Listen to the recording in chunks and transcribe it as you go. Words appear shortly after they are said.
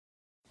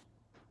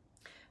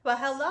Well,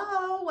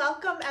 hello,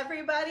 welcome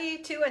everybody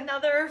to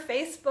another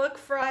Facebook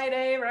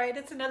Friday, right?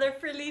 It's another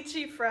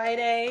Felici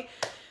Friday.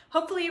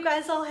 Hopefully you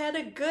guys all had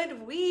a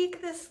good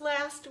week this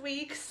last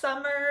week.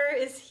 Summer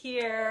is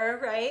here,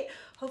 right?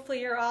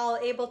 Hopefully you're all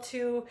able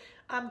to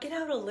get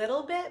out a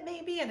little bit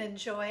maybe and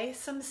enjoy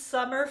some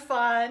summer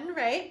fun,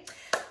 right?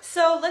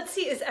 So let's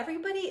see, is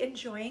everybody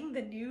enjoying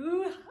the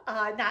new,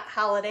 not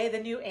holiday, the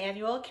new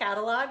annual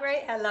catalog,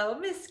 right? Hello,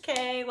 Miss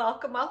Kay,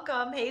 welcome,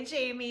 welcome. Hey,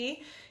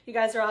 Jamie. You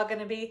guys are all going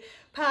to be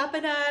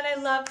popping on. I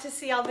love to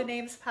see all the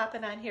names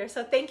popping on here.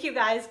 So thank you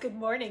guys. Good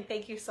morning.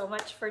 Thank you so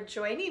much for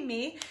joining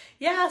me.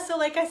 Yeah, so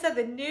like I said,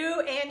 the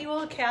new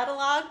annual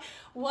catalog.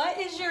 What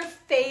is your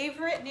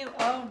favorite new,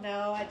 oh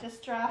no, I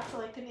just dropped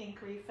like an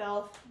ink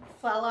refill,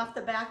 fell off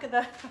the back of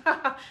the,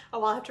 oh,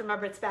 I'll have to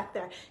remember it's back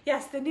there.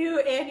 Yes, the new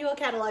annual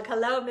catalog.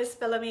 Hello, Miss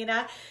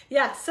Philomena.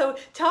 Yeah, so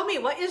tell me,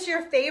 what is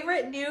your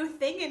favorite new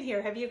thing in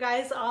here? Have you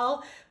guys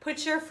all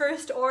put your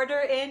first order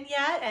in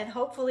yet? And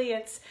hopefully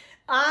it's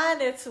on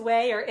its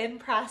way or in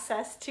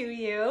process to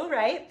you,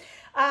 right?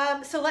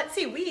 So let's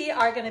see, we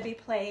are going to be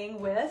playing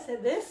with,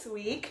 this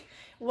week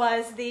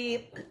was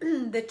the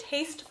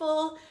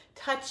Tasteful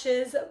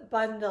Touches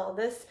Bundle.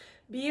 This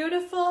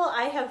beautiful,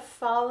 I have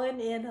fallen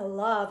in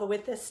love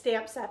with this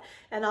stamp set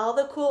and all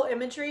the cool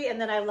imagery,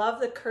 and then I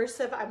love the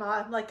cursive.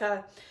 I'm like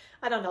a,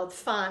 I don't know,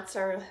 fonts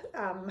are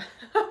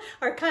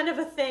kind of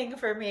a thing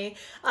for me.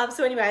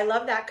 So anyway, I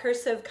love that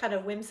cursive kind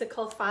of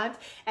whimsical font.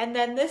 And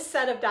then this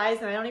set of dies,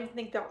 and I don't even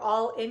think they're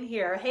all in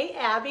here. Hey,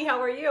 Abby, how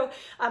are you?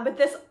 But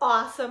this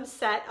awesome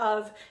set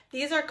of,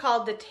 these are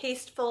called the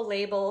Tasteful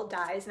Label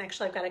dies. And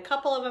actually, I've got a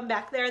couple of them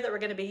back there that we're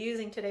going to be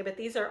using today, but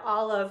these are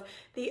all of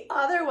the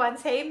other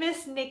ones. Hey,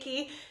 Miss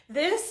Nikki.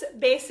 This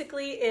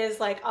basically is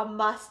like a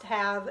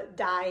must-have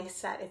die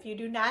set. If you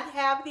do not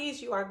have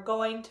these, you are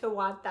going to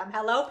want them.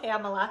 Hello,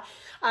 Pamela.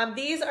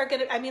 These are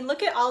going to, I mean,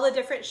 look at all the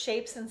different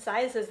shapes and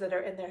sizes that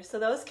are in there. So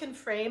those can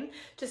frame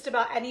just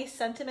about any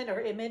sentiment or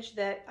image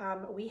that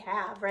we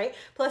have, right?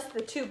 Plus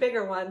the two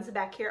bigger ones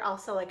back here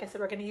also, like I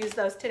said, we're going to use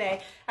those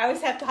today. I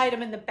always have to hide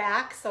them in the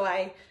back so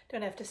I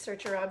don't have to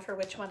search around for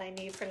which one I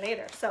need for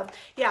later. So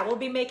yeah, we'll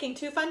be making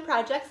two fun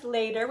projects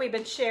later. We've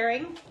been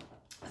sharing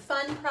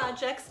fun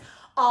projects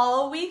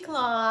all week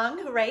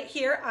long right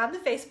here on the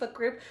Facebook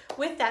group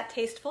with that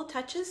Tasteful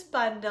Touches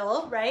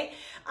bundle, right?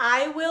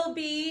 I will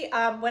be,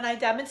 when I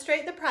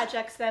demonstrate the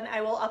projects, then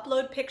I will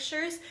upload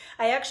pictures.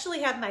 I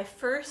actually have my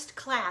first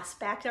class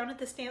back down at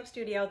the Stamp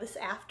Studio this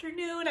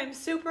afternoon. I'm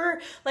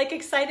super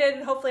excited,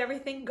 and hopefully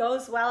everything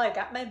goes well. I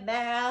got my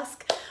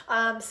mask.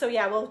 So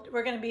yeah,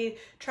 we're going to be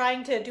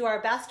trying to do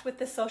our best with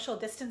the social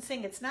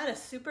distancing. It's not a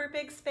super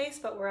big space,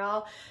 but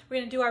we're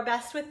going to do our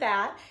best with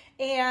that.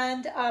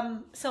 And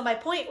so my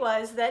point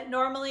was that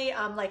normally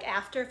like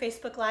after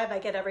Facebook Live, I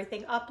get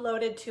everything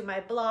uploaded to my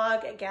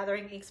blog at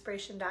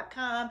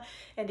gatheringinspiration.com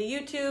and to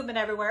YouTube and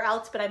everywhere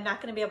else, but I'm not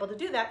going to be able to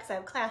do that because I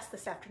have class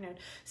this afternoon.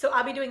 So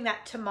I'll be doing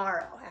that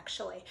tomorrow,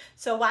 actually.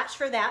 So watch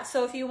for that.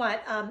 So if you want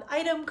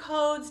item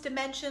codes,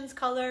 dimensions,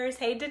 colors,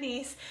 hey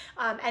Denise,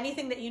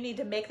 anything that you need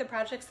to make the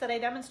projects that I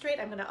demonstrate,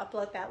 I'm going to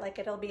upload that. Like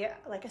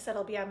I said,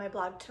 it'll be on my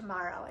blog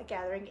tomorrow at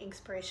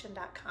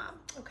gatheringinspiration.com.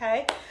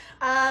 Okay.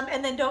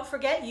 And then don't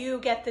forget, you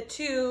get the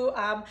two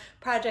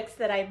projects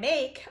that I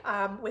make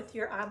with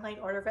your online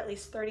order of at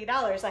least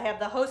 $30. I have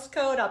the host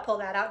code. I'll pull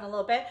that out in a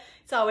little bit.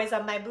 It's always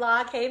on my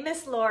blog. Hey,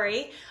 Miss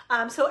Lori.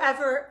 So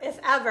if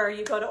ever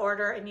you go to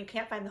order and you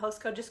can't find the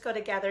host code, just go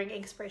to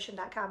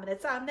gatheringinspiration.com and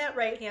it's on that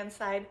right-hand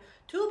side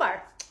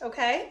toolbar.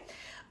 Okay.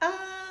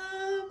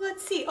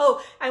 Let's see.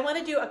 Oh, I want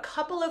to do a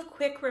couple of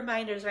quick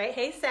reminders, right?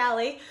 Hey,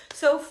 Sally.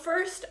 So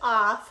first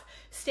off,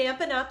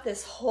 Stampin' Up!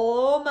 This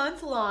whole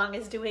month long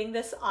is doing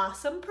this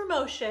awesome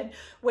promotion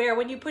where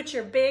when you put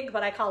your big,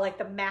 what I call like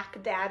the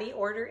Mac Daddy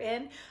order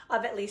in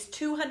of at least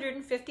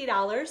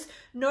 $250,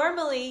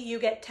 normally you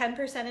get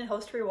 10% in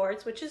host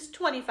rewards, which is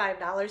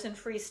 $25 in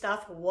free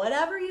stuff,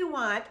 whatever you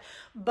want.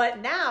 But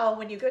now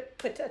when you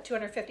put a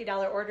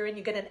 $250 order in,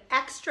 you get an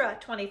extra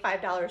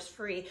 $25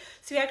 free.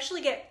 So you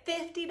actually get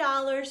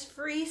 $50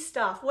 free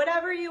stuff,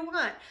 whatever you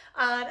want,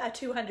 on a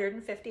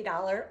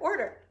 $250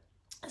 order.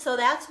 So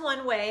that's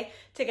one way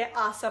to get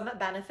awesome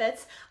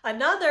benefits.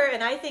 Another,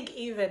 and I think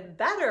even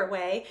better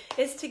way,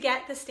 is to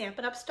get the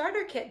Stampin' Up!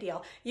 Starter Kit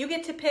deal. You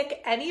get to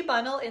pick any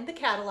bundle in the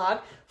catalog.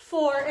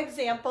 For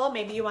example,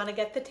 maybe you want to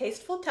get the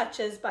Tasteful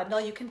Touches bundle.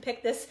 You can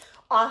pick this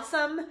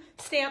awesome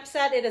stamp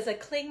set. It is a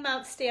cling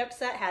mount stamp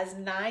set, has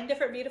 9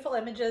 different beautiful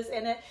images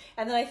in it.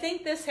 And then I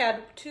think this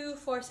had 2,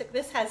 4, 6,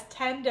 this has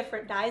 10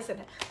 different dies in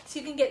it. So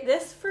you can get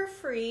this for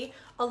free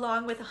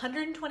along with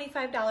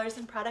 $125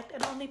 in product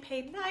and only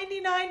pay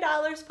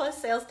 $99 plus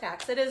sales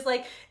tax. It is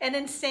like an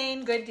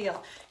insane good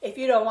deal. If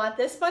you don't want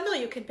this bundle,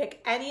 you can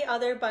pick any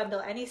other bundle,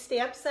 any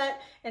stamp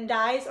set and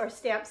dies or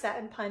stamp set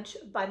and punch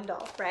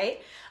bundle, right?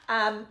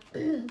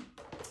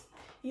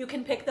 you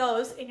can pick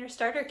those in your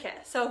starter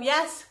kit. So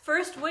yes,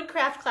 first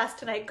woodcraft class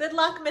tonight. Good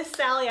luck, Miss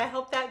Sally. I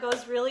hope that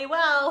goes really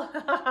well.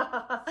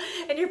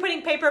 And you're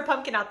putting paper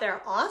pumpkin out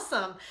there.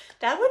 Awesome.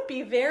 That would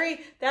be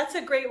that's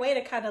a great way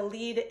to kind of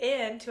lead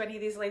in to any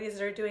of these ladies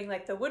that are doing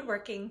like the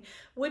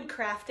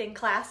woodcrafting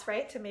class,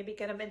 right? To maybe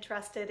get them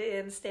interested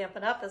in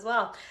Stampin' Up as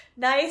well.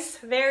 Nice,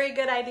 very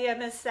good idea,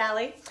 Miss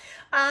Sally.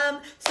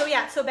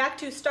 So back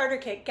to starter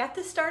kit. Get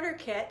the starter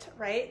kit,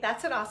 right?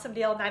 That's an awesome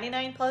deal.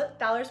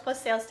 $99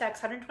 plus sales tax,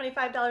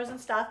 $125 and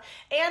stuff,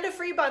 and a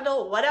free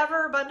bundle,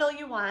 whatever bundle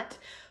you want.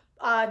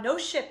 No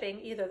shipping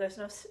either. There's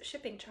no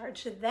shipping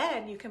charge.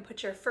 Then you can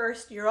put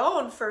your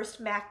own first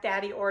Mac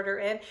Daddy order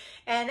in.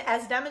 And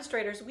as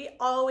demonstrators, we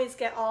always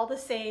get all the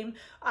same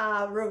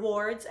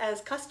rewards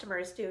as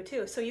customers do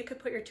too. So you could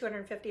put your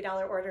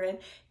 $250 order in,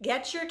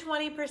 get your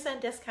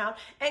 20% discount,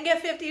 and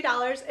get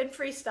 $50 in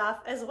free stuff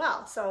as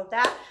well. So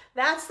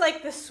that's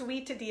like the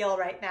sweet deal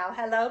right now.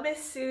 Hello,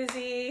 Miss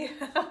Susie.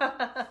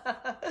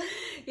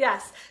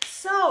 Yes.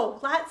 So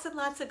lots and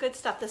lots of good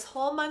stuff. This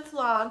whole month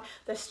long,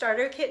 the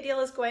starter kit deal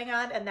is going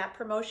on, and that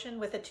promotion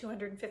with a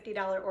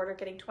 $250 order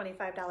getting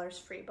 $25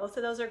 free. Both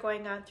of those are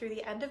going on through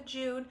the end of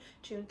June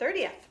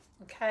 30th.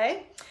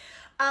 Okay.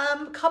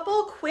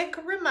 Couple quick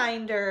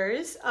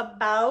reminders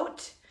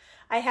about,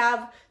 I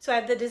have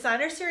the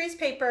designer series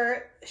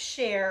paper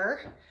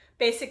share.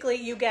 Basically,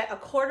 you get a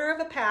quarter of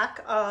a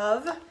pack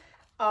of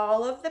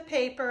all of the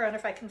paper. I don't know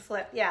if I can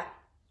flip. Yeah,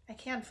 I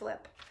can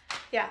flip.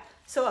 Yeah,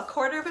 so a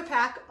quarter of a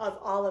pack of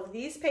all of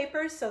these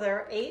papers. So there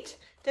are 8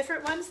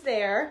 different ones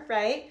there,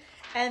 right?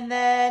 And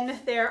then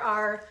there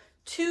are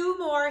 2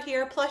 more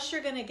here, plus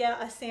you're gonna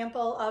get a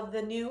sample of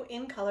the new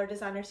in color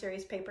designer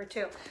series paper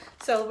too.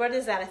 So what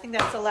is that? I think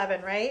that's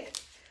 11, right?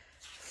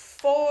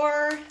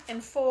 4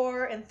 and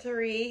 4 and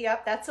 3,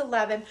 yep, that's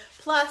 11.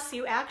 Plus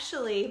you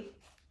actually,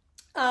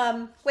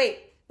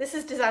 wait, this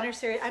is designer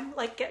series.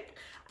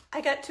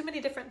 I got too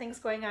many different things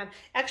going on.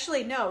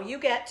 Actually, no, you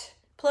get,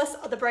 plus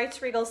the brights,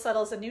 regals,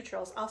 subtles, and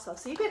neutrals also.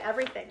 So you get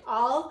everything,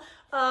 all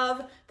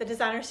of the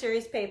designer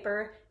series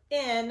paper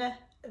in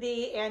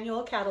the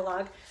annual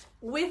catalog,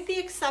 with the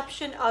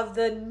exception of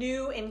the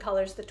new in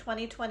colors, the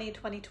 2020,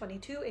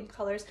 2022 in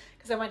colors,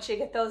 because I want you to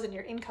get those in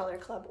your in color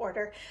club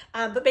order.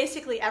 But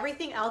basically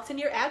everything else, and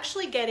you're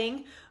actually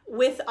getting,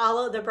 with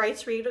all of the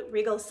brights,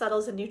 regals,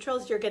 subtles, and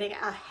neutrals, you're getting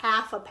a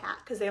half a pack,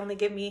 because they only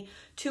give me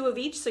 2 of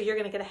each. So you're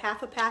gonna get a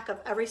half a pack of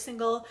every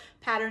single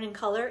pattern and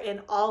color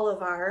in all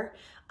of our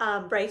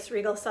brights,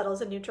 regals,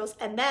 subtles, and neutrals.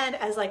 And then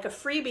as like a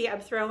freebie, I'm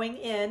throwing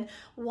in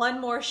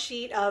 1 more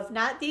sheet of,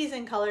 not these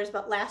in colors,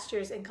 but last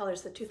year's in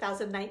colors, the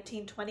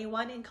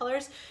 2019-21 in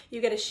colors. You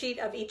get a sheet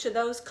of each of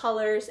those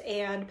colors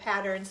and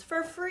patterns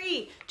for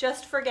free,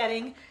 just for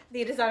getting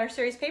the designer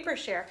series paper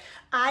share.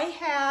 I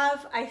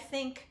have, I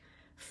think,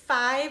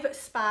 5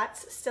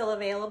 spots still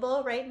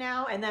available right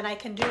now, and then I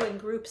can do in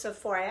groups of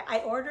 4.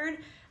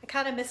 I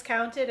kind of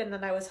miscounted, and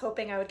then I was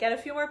hoping I would get a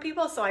few more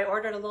people, so I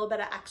ordered a little bit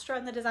of extra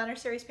in the designer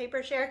series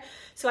paper share.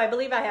 So I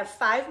believe I have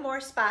 5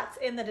 more spots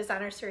in the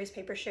designer series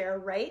paper share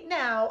right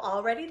now,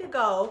 all ready to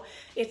go.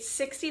 It's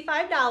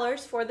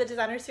 $65 for the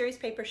designer series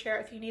paper share.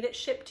 If you need it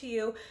shipped to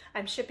you,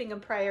 I'm shipping in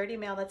priority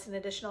mail. That's an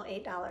additional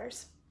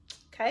 $8.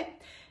 Okay.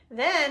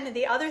 Then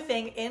the other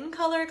thing, in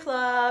color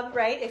club,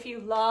 right? If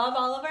you love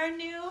all of our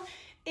new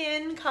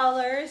in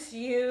colors,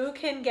 you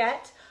can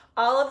get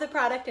all of the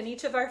product in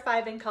each of our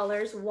 5 in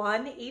colors,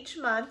 1 each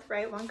month,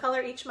 right? 1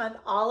 color each month,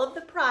 all of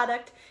the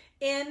product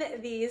in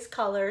these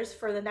colors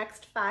for the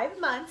next 5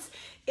 months.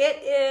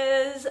 It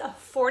is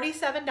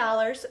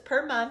 $47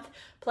 per month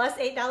plus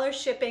 $8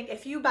 shipping.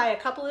 If you buy a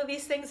couple of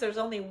these things, there's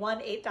only one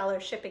 $8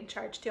 shipping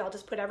charge too. I'll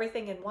just put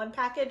everything in one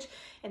package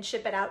and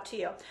ship it out to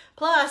you.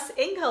 Plus,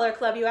 in Color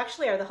Club, you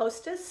actually are the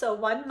hostess. So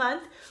 1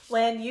 month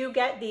when you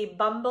get the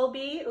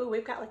Bumblebee, ooh,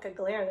 we've got like a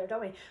glare there,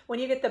 don't we? When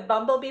you get the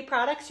Bumblebee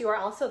products, you are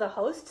also the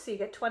host. So you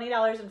get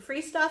 $20 in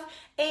free stuff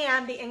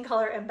and the in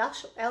color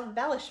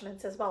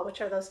embellishments as well, which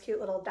are those cute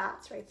little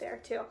dots right there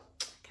too.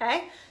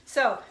 Okay,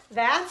 so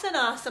that's an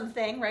awesome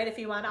thing, right? If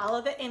you want all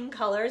of the in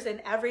colors and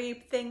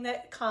everything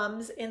that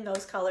comes in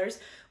those colors,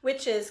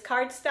 which is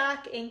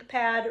cardstock, ink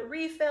pad,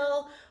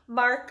 refill,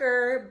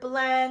 marker,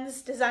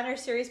 blends, designer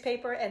series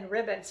paper, and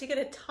ribbon. So you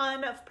get a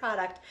ton of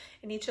product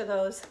in each of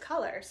those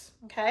colors,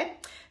 okay?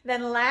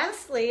 Then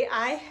lastly,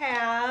 I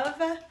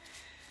have, I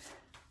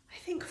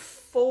think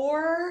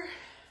four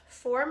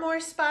more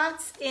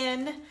spots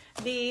in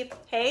the,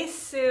 hey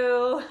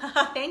Sue,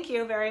 thank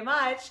you very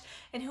much.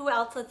 And who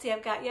else? Let's see,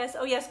 I've got, yes,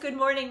 oh yes, good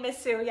morning, Miss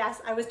Sue.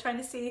 Yes, I was trying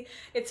to see,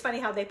 it's funny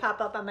how they pop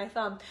up on my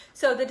thumb.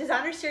 So the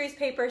designer series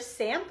paper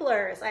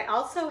samplers, I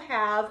also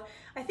have,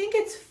 I think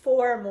it's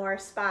 4 more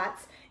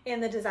spots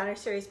in the designer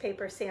series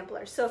paper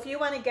samplers. So if you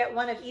want to get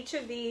one of each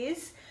of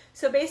these,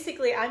 so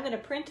basically I'm going to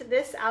print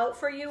this out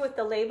for you with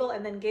the label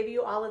and then give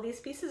you all of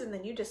these pieces, and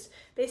then you just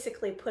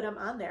basically put them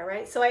on there,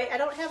 right? So I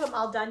don't have them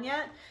all done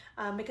yet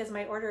because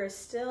my order is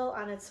still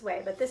on its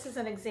way, but this is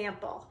an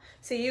example.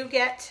 So you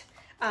get,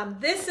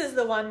 this is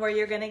the one where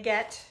you're going to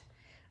get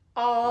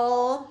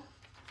all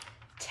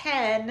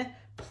 10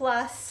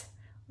 plus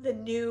the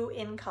new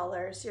in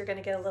colors, you're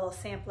gonna get a little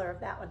sampler of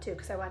that one too,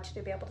 because I want you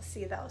to be able to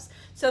see those.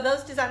 So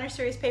those Designer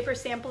Series paper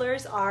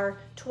samplers are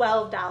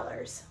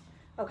 $12,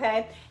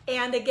 okay?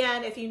 And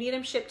again, if you need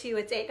them shipped to you,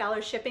 it's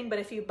 $8 shipping, but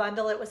if you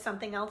bundle it with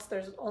something else,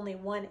 there's only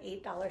one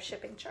 $8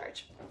 shipping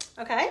charge,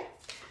 okay?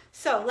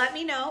 So let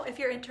me know if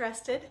you're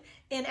interested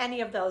in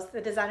any of those.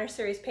 The Designer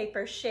Series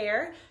paper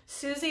share.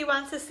 Susie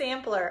wants a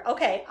sampler.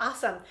 Okay,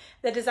 awesome.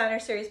 The Designer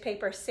Series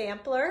paper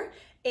sampler,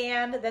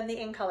 and then the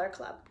In Color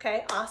Club.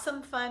 Okay,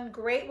 awesome, fun,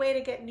 great way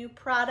to get new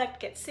product,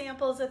 get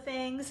samples of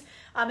things,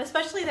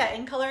 especially that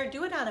In Color.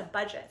 Do it on a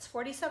budget. It's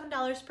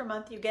 $47 per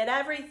month. You get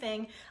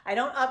everything. I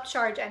don't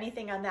upcharge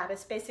anything on that.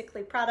 It's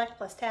basically product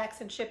plus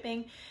tax and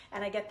shipping,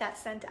 and I get that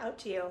sent out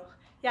to you.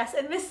 Yes,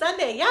 and Miss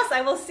Sunday, yes, I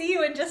will see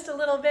you in just a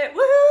little bit.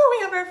 Woohoo,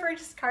 we have our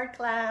first card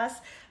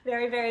class.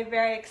 Very, very,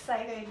 very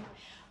exciting.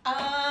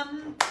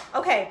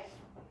 Okay,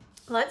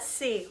 let's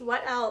see,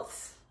 what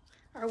else?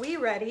 Are we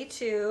ready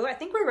to, I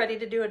think we're ready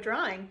to do a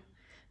drawing.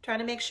 Trying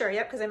to make sure,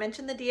 yep, because I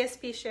mentioned the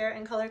DSP Share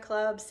and Color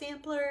Club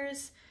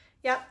samplers.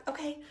 Yep,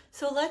 okay,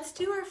 so let's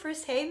do our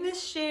first, hey,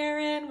 Miss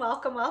Sharon,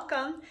 welcome,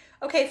 welcome.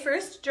 Okay,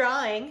 first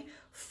drawing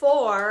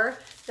for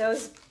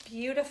those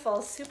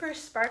beautiful, super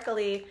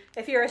sparkly,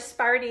 if you're a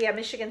Sparty, a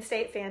Michigan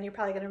State fan, you're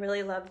probably gonna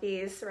really love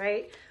these,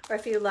 right? Or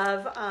if you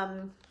love,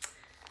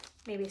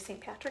 maybe St.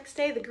 Patrick's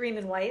Day, the green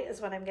and white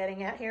is what I'm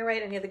getting at here,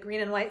 right? Any of the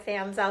green and white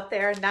fans out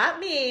there, not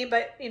me,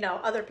 but you know,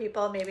 other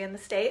people maybe in the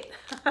state.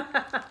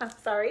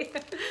 Sorry.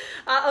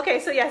 Okay,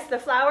 so yes, the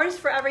flowers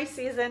for every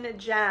season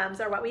gems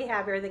are what we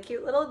have here, the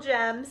cute little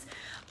gems.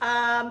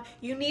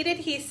 You need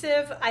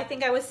adhesive, I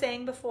think I was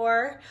saying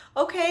before.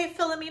 Okay,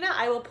 Philomena,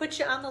 I will put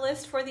you on the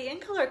list for the In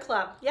Color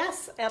Club.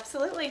 Yes,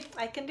 absolutely,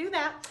 I can do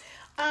that.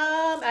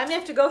 I'm gonna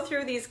have to go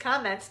through these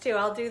comments too.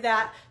 I'll do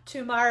that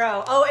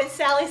tomorrow. Oh, and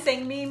Sally's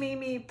saying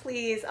me,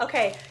 please.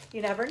 Okay,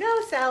 you never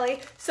know,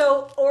 Sally.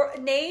 So, or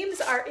names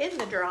are in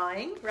the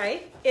drawing,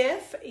 right?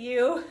 If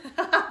you,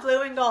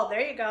 blue and gold,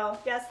 there you go.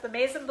 Yes, the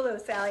maize and blue,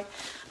 Sally.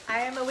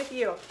 I am with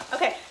you.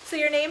 Okay, so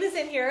your name is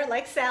in here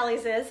like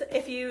Sally's is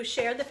if you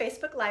shared the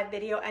Facebook Live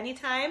video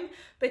anytime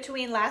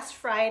between last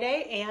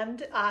Friday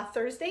and last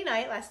Thursday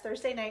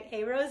night,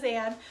 hey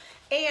Roseanne.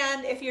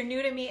 And if you're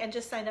new to me and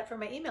just signed up for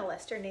my email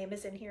list, your name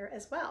is in here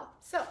as well.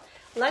 So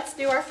let's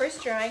do our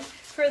first drawing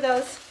for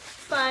those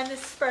fun,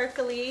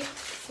 sparkly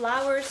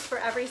flowers for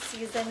every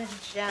season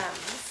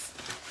gems.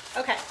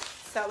 Okay,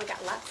 so we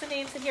got lots of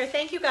names in here.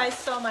 Thank you guys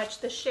so much.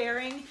 The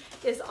sharing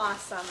is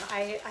awesome.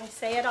 I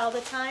say it all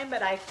the time,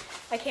 but I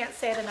can't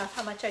say it enough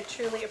how much I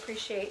truly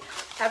appreciate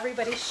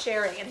everybody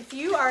sharing. And if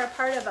you are a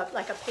part of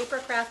like a paper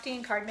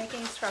crafting, card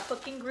making,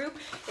 scrapbooking group,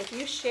 if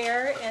you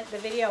share the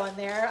video on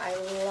there, I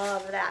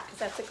love that because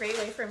that's a great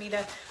way for me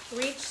to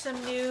reach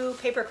some new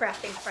paper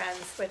crafting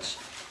friends, which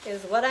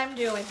is what I'm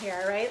doing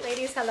here, right,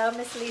 ladies? Hello,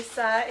 Miss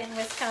Lisa in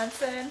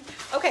Wisconsin.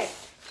 Okay,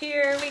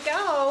 here we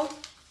go.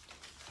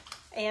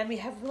 And we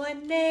have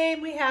one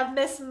name. We have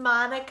Miss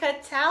Monica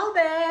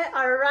Talbot.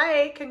 All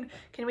right, can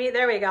we,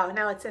 there we go.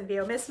 Now it's in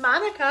view. Miss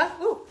Monica,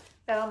 ooh,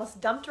 that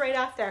almost dumped right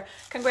off there.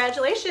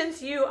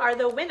 Congratulations, you are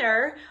the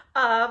winner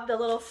of the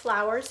little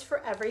flowers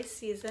for every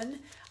season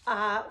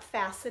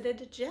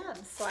faceted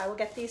gems. So I will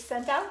get these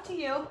sent out to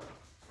you.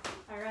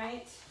 All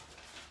right,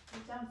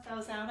 dump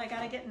those out. I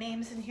gotta get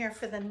names in here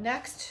for the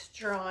next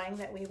drawing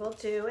that we will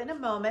do in a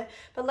moment.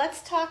 But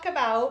let's talk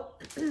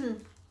about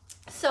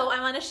so I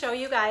want to show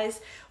you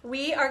guys,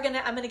 I'm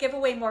gonna give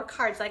away more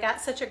cards. I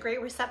got such a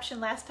great reception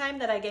last time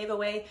that I gave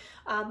away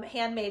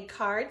handmade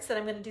cards that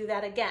I'm gonna do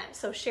that again.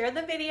 So share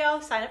the video,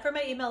 sign up for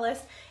my email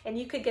list, and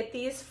you could get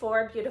these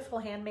 4 beautiful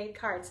handmade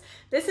cards.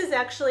 This is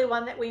actually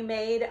one that we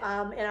made in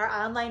our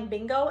online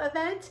bingo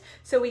event.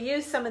 So we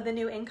used some of the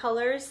new in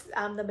colors,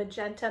 the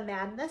Magenta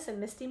Madness and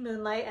Misty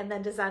Moonlight, and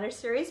then Designer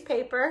Series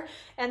paper,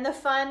 and the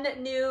fun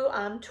new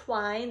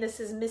twine. This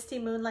is Misty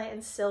Moonlight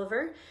and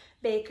Silver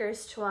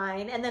Baker's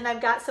twine. And then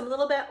I've got some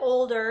little bit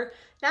older,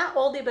 not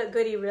oldie but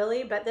goodie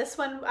really, but this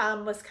one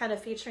was kind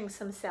of featuring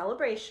some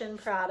celebration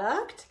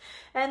product.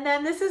 And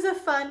then this is a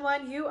fun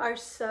one. You are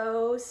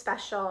so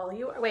special.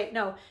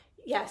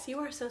 Yes, you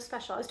are so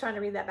special. I was trying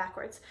to read that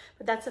backwards,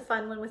 but that's a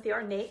fun one with the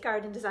Ornate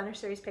Garden Designer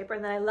Series paper.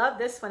 And then I love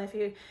this one if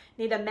you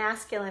need a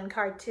masculine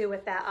card too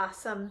with that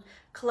awesome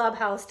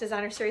Clubhouse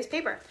Designer Series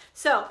paper.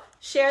 So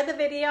share the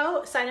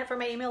video, sign up for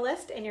my email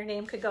list, and your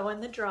name could go in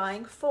the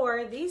drawing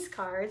for these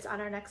cards on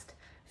our next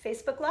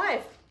Facebook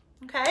Live.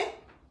 Okay?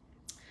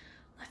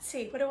 Let's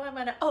see, what do I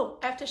want to, oh,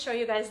 I have to show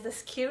you guys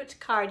this cute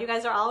card. You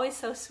guys are always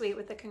so sweet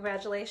with the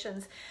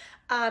congratulations.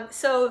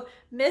 So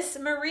Miss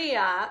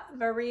Maria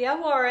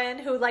Warren,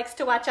 who likes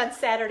to watch on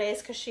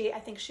Saturdays because I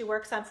think she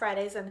works on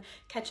Fridays and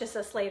catches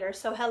us later.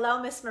 So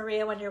hello, Miss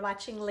Maria, when you're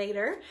watching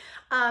later.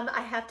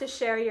 I have to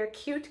share your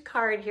cute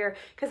card here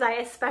because I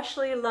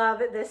especially love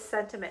this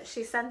sentiment.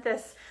 She sent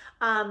this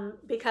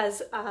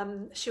because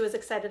she was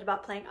excited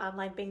about playing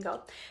online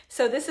bingo.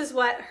 So this is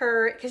what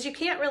because you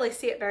can't really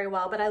see it very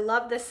well, but I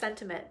love this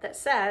sentiment that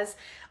says,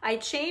 I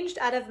changed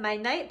out of my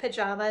night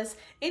pajamas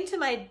into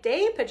my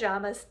day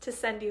pajamas to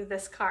send you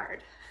this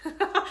card.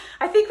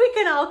 I think we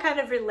can all kind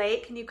of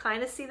relate. Can you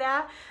kind of see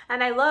that?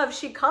 And I love,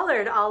 she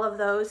colored all of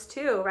those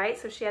too, right?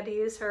 So she had to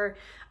use her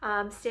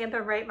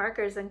Stampin' Write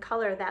markers and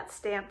color that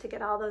stamp to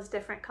get all those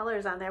different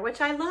colors on there, which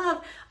I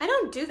love. I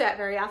don't do that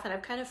very often.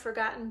 I've kind of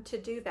forgotten to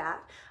do that,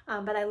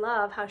 but I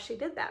love how she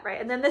did that, right?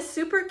 And then this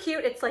super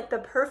cute, it's like the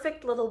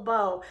perfect little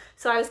bow.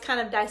 So I was kind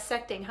of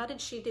dissecting, how did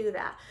she do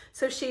that?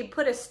 So she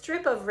put a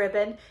strip of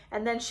ribbon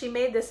and then she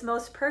made this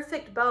most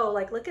perfect bow.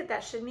 Like, look at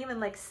that. She didn't even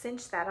like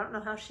cinch that. I don't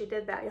know how she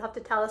did that. You'll have to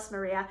tell us,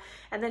 Maria.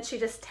 And then she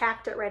just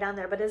tacked it right on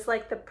there, but it's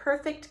like the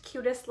perfect,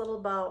 cutest little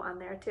bow on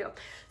there too.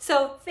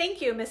 So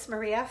thank you, Miss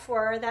Maria,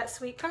 for that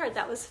sweet card.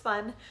 That was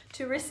fun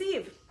to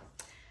receive.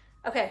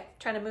 Okay,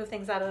 trying to move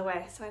things out of the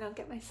way so I don't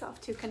get myself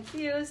too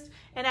confused.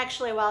 And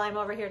actually, while I'm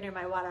over here near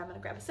my water, I'm gonna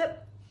grab a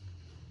sip.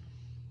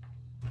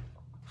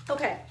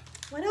 Okay,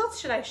 what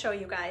else should I show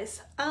you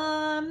guys?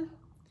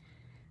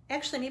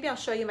 Actually, maybe I'll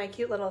show you my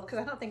cute little, because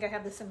I don't think I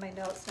have this in my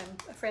notes, and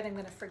I'm afraid I'm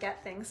gonna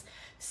forget things.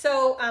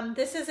 So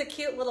this is a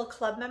cute little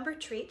club member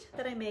treat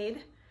that I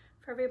made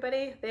for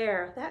everybody.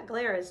 There, that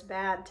glare is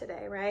bad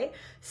today, right?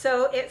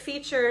 So it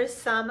features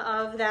some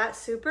of that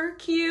super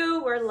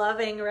cute, we're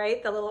loving,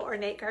 right? The little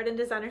Ornate Garden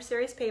Designer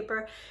Series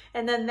paper.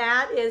 And then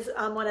that is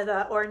one of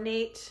the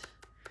Ornate,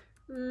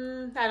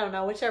 I don't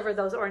know, whichever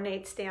those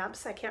Ornate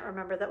stamps, I can't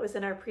remember, that was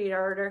in our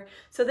pre-order.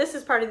 So this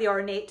is part of the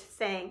Ornate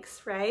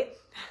Thanks, right?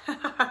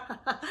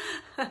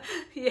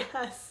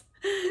 Yes.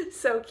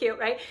 So cute,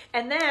 right?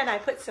 And then I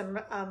put some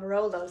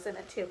Rolos in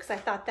it too, because I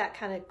thought that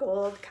kind of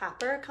gold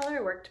copper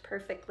color worked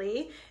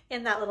perfectly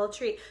in that little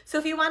treat. So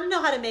if you want to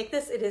know how to make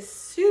this, it is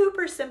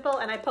super simple,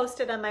 and I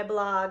posted on my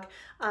blog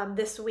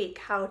this week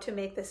how to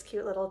make this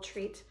cute little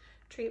treat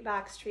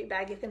box, treat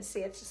bag. You can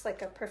see it's just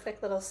like a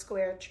perfect little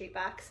square treat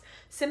box.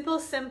 Simple,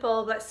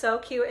 simple, but so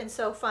cute and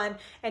so fun.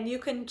 And you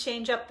can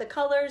change up the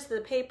colors,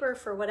 the paper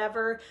for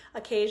whatever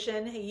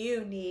occasion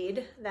you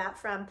need that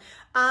from.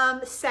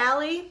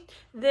 Sally,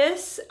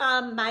 this,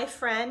 my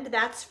friend,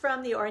 that's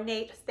from the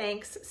Ornate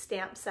Thanks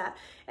stamp set.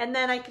 And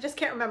then I just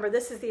can't remember,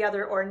 this is the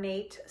other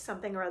Ornate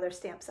something or other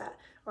stamp set.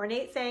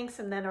 Ornate Thanks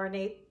and then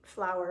Ornate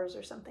Flowers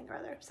or something or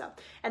other. So,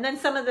 and then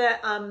some of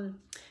the,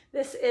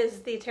 this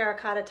is the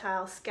terracotta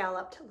tile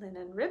scalloped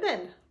linen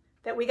ribbon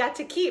that we got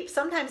to keep.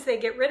 Sometimes they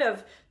get rid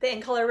of the in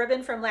color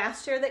ribbon from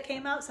last year that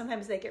came out.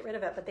 Sometimes they get rid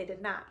of it, but they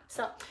did not.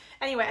 So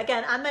anyway,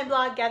 again, on my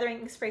blog,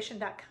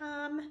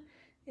 gatheringinspiration.com,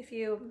 if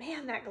you,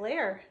 man, that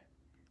glare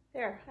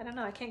there, I don't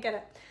know, I can't get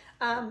it.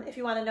 If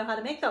you want to know how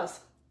to make those.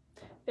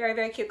 Very,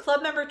 very cute.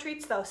 Club member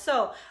treats though.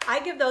 So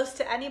I give those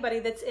to anybody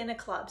that's in a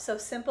club. So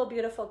Simple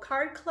Beautiful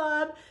Card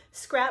Club,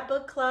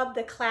 Scrapbook Club,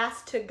 the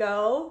Class to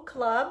Go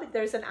Club.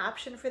 There's an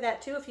option for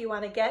that too if you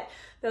want to get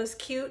those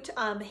cute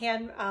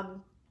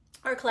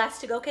or Class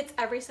to Go kits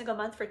every single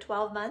month for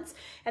 12 months.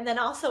 And then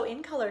also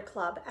In Color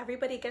Club.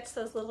 Everybody gets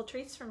those little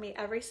treats from me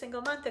every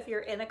single month if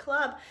you're in a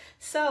club.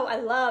 So I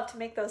love to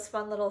make those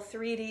fun little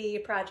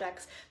 3D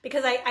projects,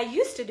 because I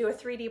used to do a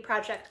 3D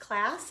project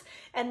class,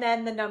 and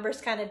then the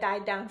numbers kind of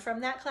died down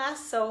from that class.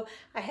 So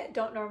I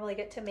don't normally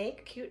get to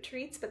make cute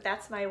treats, but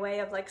that's my way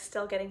of like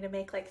still getting to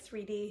make like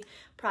 3D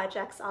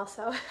projects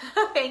also.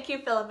 Thank you,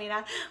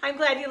 Philomena. I'm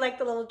glad you like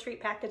the little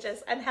treat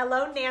packages. And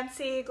hello,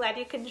 Nancy. Glad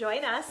you can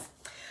join us.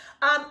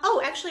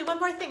 Oh, actually, one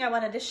more thing I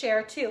wanted to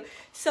share too.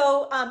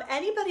 So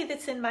anybody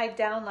that's in my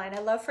downline,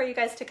 I'd love for you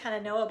guys to kind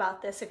of know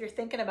about this if you're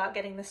thinking about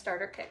getting the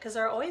starter kit, because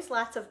there are always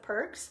lots of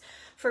perks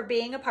for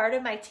being a part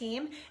of my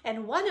team.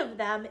 And one of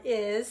them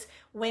is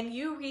when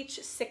you reach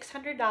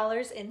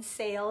 $600 in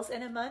sales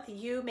in a month,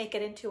 you make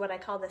it into what I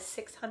call the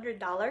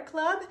 $600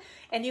 club,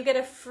 and you get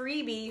a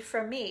freebie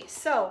from me.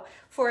 So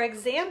for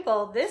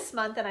example, this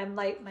month, and I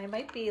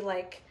might be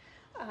like,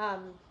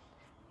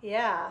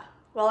 yeah,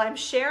 well, I'm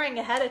sharing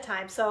ahead of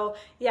time. So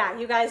yeah,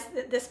 you guys,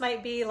 this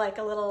might be like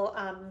a little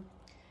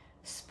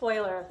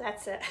spoiler.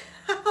 That's it.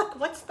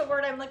 What's the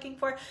word I'm looking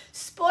for?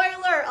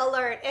 Spoiler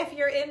alert. If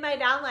you're in my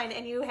downline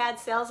and you had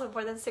sales of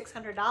more than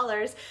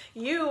 $600,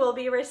 you will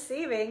be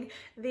receiving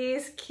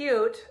these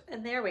cute,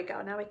 and there we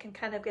go. Now we can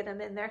kind of get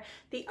them in there.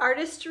 The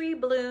Artistry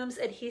Blooms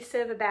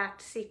adhesive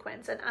backed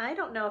sequins. And I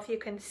don't know if you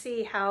can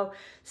see how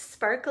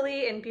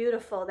sparkly and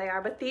beautiful they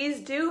are, but these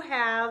do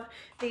have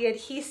the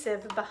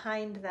adhesive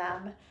behind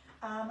them.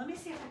 Let me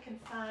see if I can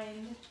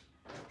find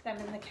them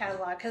in the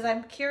catalog, because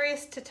I'm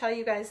curious to tell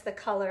you guys the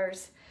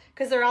colors,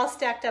 because they're all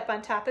stacked up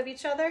on top of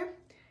each other.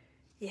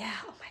 Yeah,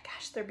 oh my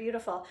gosh, they're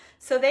beautiful.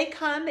 So they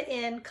come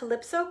in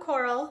Calypso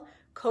Coral,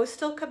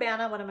 Coastal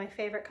Cabana, one of my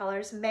favorite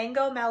colors,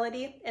 Mango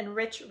Melody, and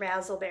Rich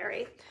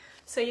Razzleberry.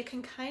 So you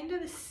can kind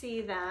of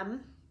see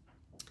them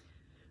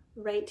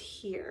right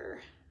here.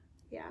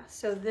 Yeah,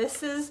 so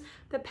this is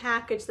the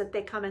package that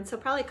they come in. So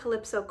probably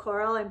Calypso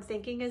Coral, I'm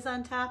thinking, is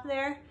on top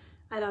there.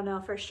 I don't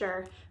know for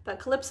sure, but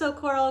Calypso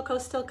Coral,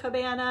 Coastal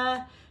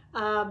Cabana,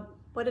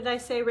 what did I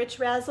say? Rich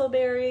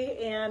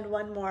Razzleberry, and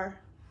one more.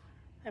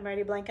 I'm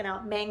already blanking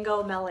out.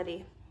 Mango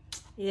Melody.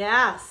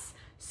 Yes.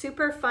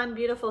 Super fun,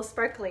 beautiful,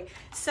 sparkly.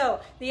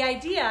 So the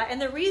idea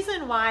and the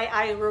reason why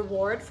I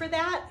reward for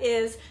that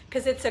is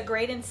because it's a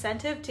great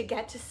incentive to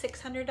get to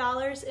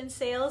 $600 in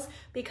sales,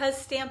 because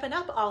Stampin'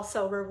 Up!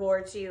 Also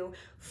rewards you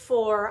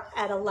for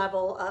at a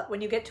level,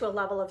 when you get to a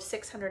level of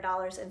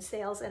 $600 in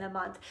sales in a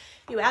month.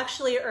 You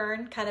actually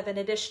earn kind of an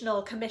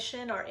additional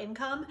commission or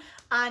income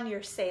on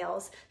your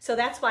sales. So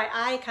that's why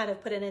I kind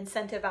of put an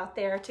incentive out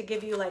there to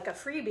give you like a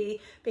freebie,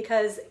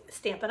 because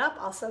Stampin' Up!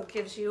 Also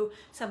gives you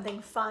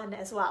something fun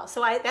as well.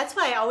 So that's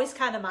why I always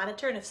kind of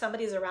monitor, and if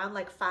somebody's around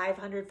like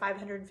 $500,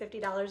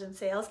 $550 in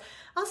sales,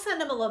 I'll send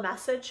them a little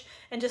message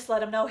and just let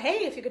them know,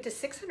 hey, if you get to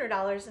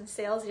 $600 in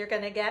sales, you're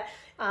going to get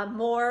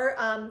more,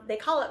 they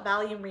call it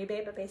volume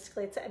rebate, but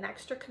basically it's an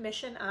extra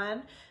commission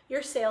on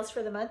your sales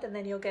for the month, and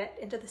then you'll get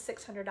into the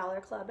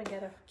 $600 club and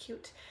get a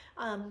cute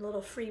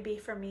little freebie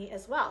from me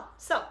as well.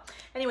 So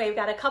anyway, we've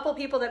got a couple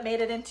people that made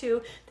it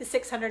into the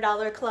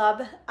 $600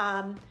 club.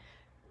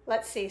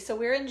 Let's see, so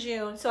we're in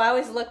June, so I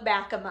always look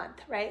back a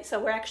month, right?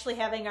 So we're actually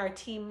having our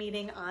team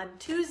meeting on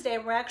Tuesday.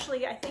 We're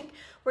actually, I think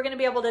we're gonna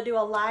be able to do a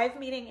live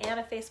meeting and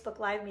a Facebook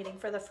live meeting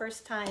for the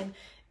first time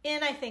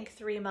in, I think,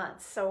 3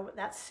 months. So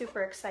that's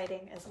super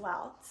exciting as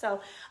well.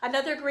 So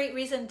another great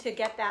reason to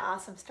get that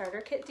awesome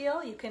starter kit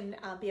deal, you can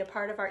be a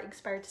part of our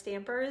Inspired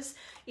Stampers,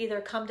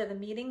 either come to the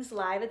meetings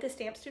live at the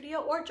Stamp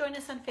Studio or join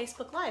us on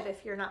Facebook Live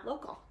if you're not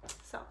local.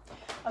 So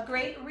a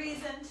great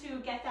reason to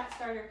get that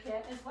starter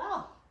kit as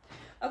well.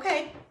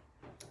 Okay,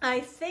 I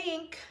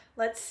think,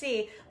 let's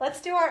see, let's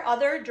do our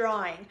other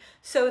drawing.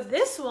 So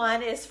this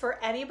one is for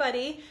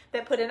anybody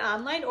that put an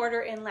online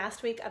order in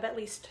last week of at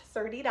least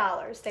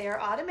 $30. They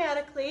are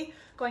automatically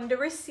going to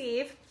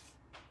receive,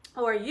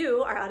 or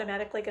you are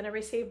automatically going to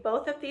receive,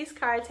 both of these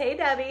cards, Hey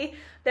Debbie,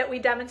 that we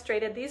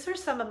demonstrated. These are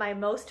some of my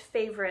most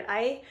favorite.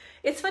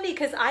 It's funny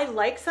because I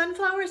like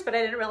sunflowers, but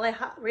I didn't really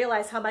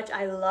realize how much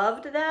I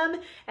loved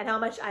them and how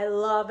much I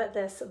love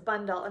this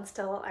bundle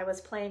until I was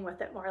playing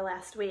with it more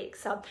last week.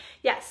 So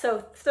yeah,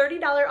 so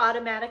 $30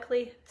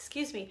 automatically,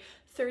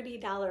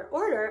 $30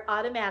 order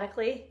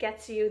automatically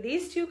gets you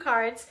these 2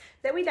 cards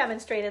that we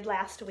demonstrated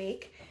last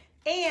week.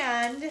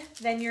 And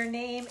then your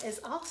name is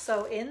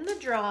also in the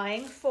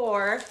drawing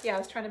for, yeah, I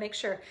was trying to make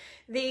sure,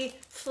 the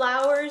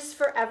Flowers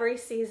for Every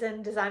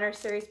Season Designer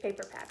Series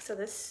paper pack. So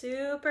this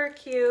super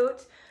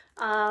cute,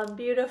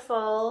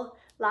 beautiful,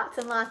 lots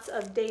and lots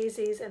of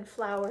daisies and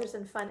flowers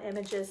and fun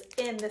images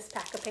in this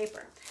pack of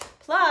paper.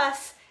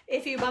 Plus,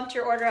 if you bumped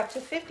your order up to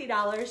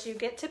 $50, you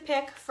get to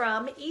pick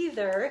from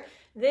either,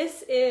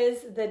 this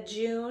is the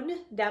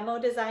June Demo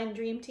Design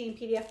Dream Team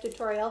PDF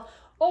tutorial,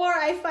 or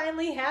I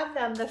finally have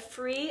them, the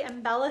free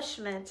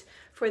embellishment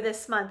for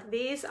this month.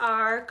 These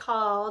are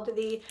called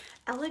the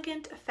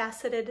Elegant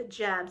Faceted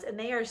Gems, and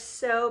they are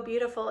so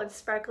beautiful and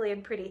sparkly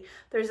and pretty.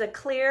 There's a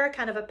clear,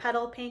 kind of a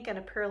petal pink and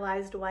a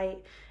pearlized white,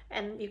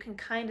 and you can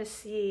kind of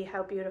see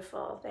how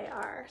beautiful they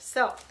are.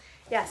 So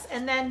yes,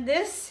 and then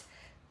this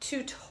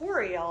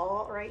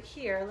tutorial right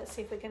here, let's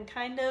see if we can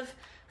kind of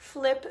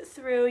flip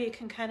through. You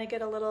can kind of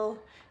get a little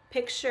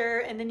picture,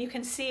 and then you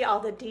can see all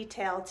the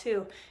detail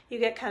too. You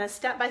get kind of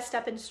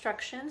step-by-step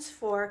instructions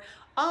for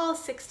all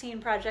 16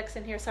 projects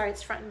in here. Sorry,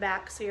 it's front and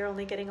back, so you're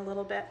only getting a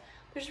little bit.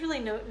 There's really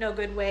no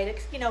good way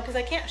to, you know, because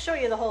I can't show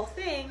you the whole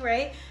thing,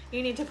 right?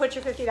 You need to put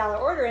your $50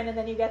 order in, and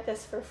then you get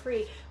this for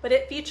free. But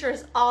it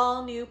features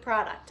all new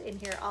product in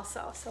here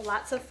also, so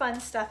lots of fun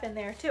stuff in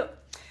there too.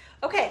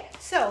 Okay,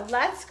 so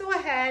let's go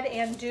ahead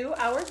and do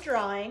our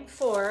drawing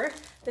for,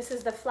 this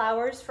is the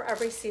Flowers for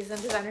Every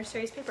Season Designer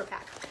Series paper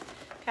pack.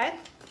 Okay,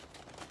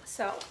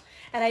 so,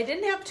 and I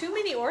didn't have too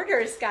many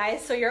orders,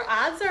 guys, so your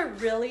odds are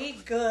really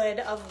good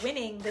of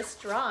winning this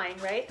drawing,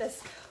 right?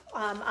 This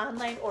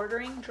online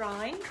ordering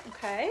drawing.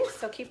 Okay,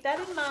 so keep that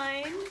in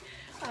mind.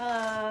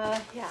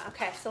 Yeah,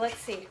 okay, so let's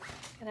see.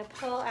 Gonna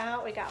pull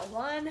out, we got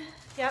one.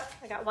 Yep,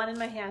 I got one in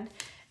my hand.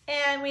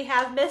 And we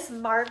have Miss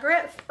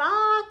Margaret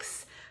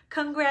Fox.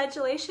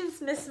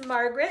 Congratulations, Miss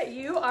Margaret.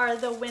 You are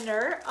the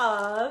winner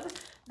of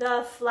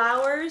the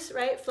Flowers,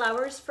 right?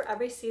 Flowers for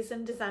Every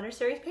Season Designer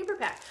Series paper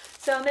pack.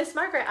 So Miss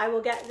Margaret, I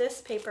will get this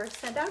paper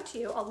sent out to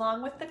you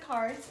along with the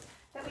cards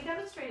that we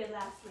demonstrated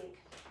last week.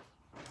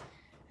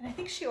 And I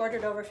think she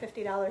ordered over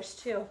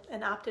 $50 too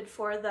and opted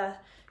for the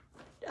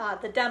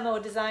Demo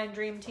Design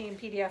Dream Team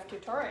PDF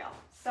tutorial.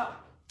 So,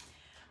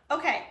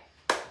 okay.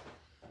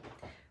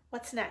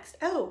 What's next?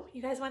 Oh,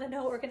 you guys want to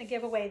know what we're going to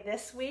give away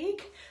this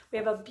week? We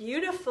have a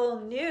beautiful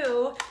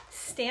new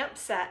stamp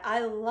set.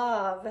 I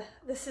love,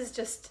 this is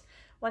just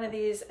one of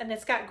these, and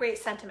it's got great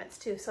sentiments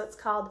too. So it's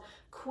called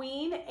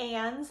Queen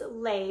Anne's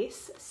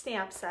Lace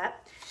Stamp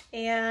Set.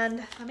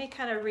 And let me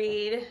kind of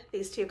read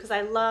these two because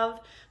I love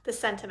the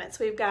sentiments.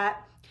 We've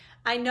got,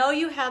 I know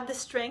you have the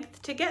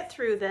strength to get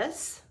through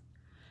this.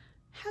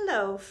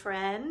 Hello,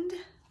 friend.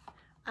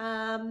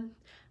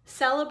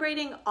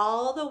 Celebrating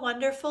all the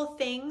wonderful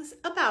things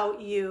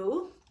about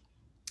you.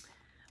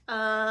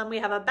 We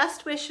have a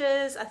best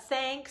wishes, a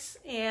thanks,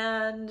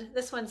 and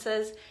this one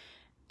says,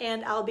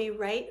 and I'll be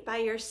right by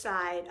your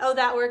side. Oh,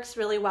 that works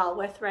really well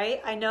with,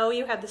 right? I know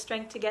you have the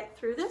strength to get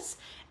through this,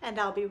 and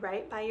I'll be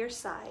right by your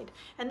side.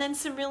 And then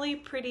some really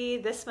pretty,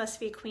 this must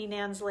be Queen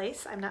Anne's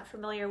lace. I'm not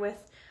familiar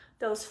with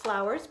those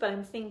flowers, but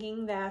I'm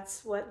thinking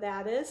that's what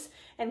that is.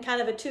 And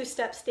kind of a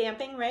two-step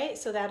stamping, right?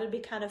 So that would be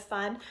kind of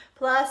fun.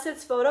 Plus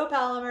it's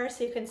photopolymer,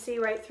 so you can see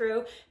right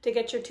through to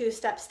get your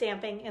two-step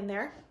stamping in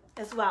there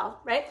as well,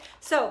 right?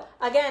 So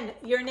again,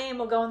 your name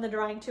will go in the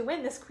drawing to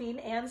win this Queen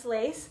Anne's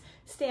lace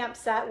stamp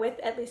set with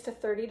at least a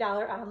 $30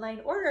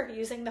 online order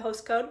using the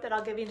host code that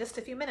I'll give you in just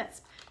a few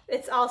minutes.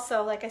 It's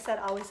also, like I said,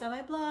 always on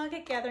my blog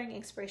at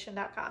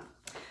gatheringinspiration.com.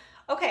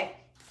 Okay.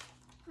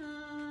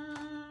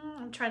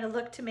 I'm trying to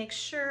look to make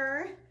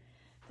sure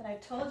that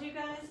I've told you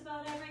guys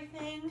about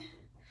everything.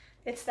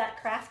 It's that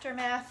crafter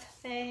math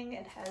thing.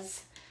 It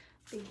has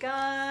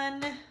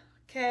begun.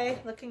 Okay,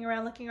 looking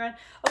around.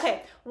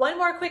 Okay, one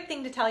more quick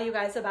thing to tell you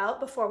guys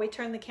about before we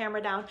turn the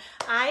camera down.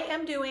 I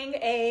am doing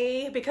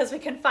because we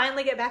can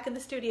finally get back in the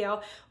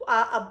studio,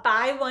 a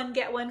buy one,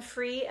 get one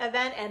free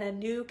event and a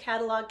new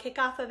catalog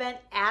kickoff event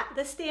at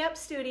the Stamp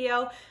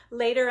Studio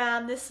later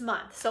on this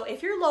month. So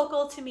if you're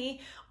local to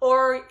me,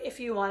 or if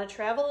you want to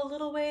travel a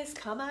little ways,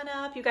 come on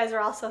up. You guys are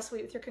all so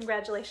sweet with your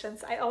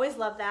congratulations. I always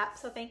love that,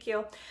 so thank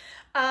you.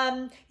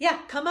 Yeah,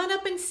 come on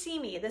up and see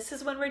me. This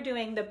is when we're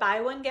doing the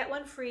buy one, get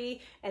one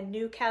free and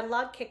new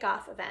catalog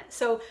kickoff event.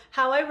 So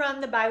how I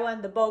run the buy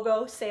one, the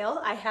BOGO sale,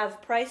 I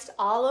have priced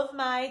all of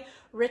my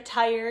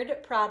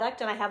retired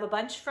product, and I have a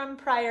bunch from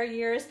prior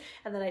years,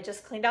 and then I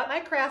just cleaned out my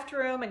craft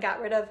room and got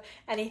rid of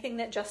anything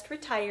that just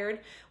retired.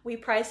 We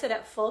price it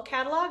at full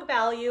catalog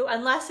value,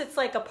 unless it's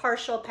like a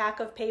partial pack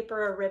of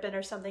paper or ribbon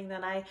or something,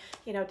 then I,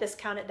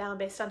 discount it down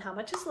based on how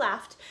much is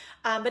left.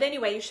 But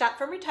anyway, you shop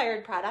from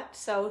retired product.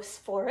 So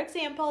for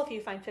example, if you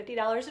find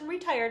 $50 in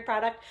retired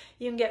product,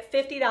 you can get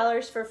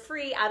 $50 for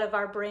free out of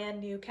our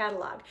brand new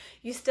catalog.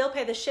 You still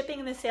pay the shipping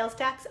and the sales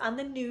tax on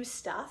the new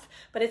stuff,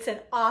 but it's an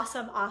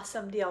awesome,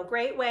 awesome deal.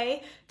 Great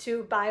way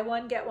to buy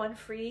one, get one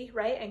free,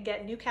 right? And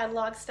get new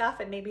catalog stuff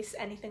and maybe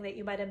anything that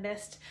you might have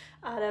missed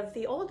out of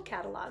the old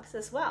catalogs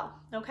as well,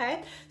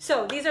 okay?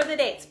 So these are the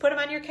dates. Put them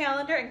on your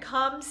calendar and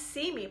come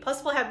see me.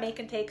 Plus we'll have make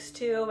and takes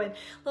too and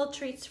little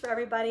treats for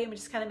everybody, and we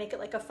just kind of make it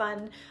like a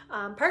fun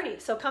party.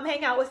 So come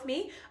hang out with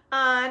me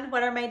on,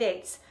 what are my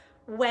dates?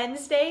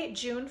 Wednesday,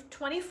 June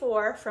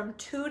 24 from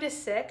 2 to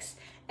 6,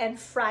 and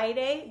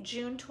Friday,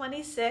 June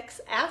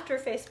 26 after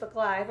Facebook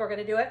Live, we're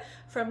gonna do it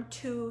from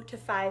 2 to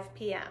 5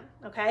 p.m.,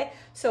 okay?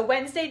 So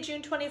Wednesday,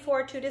 June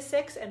 24, 2 to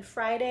 6, and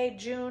Friday,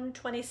 June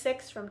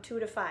 26 from 2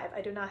 to 5.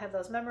 I do not have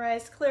those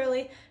memorized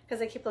clearly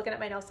because I keep looking at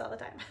my notes all the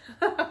time.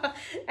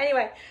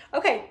 Anyway,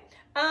 okay,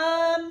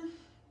 I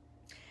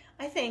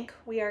think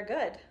we are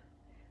good.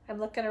 I'm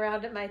looking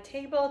around at my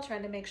table,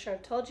 trying to make sure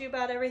I've told you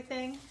about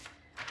everything.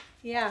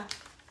 Yeah,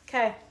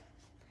 okay,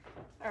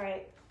 all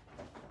right.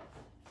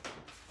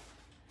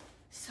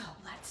 So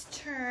let's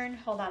turn,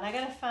 hold on,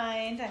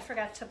 I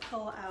forgot to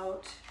pull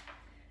out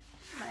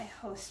my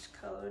host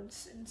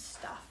codes and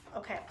stuff.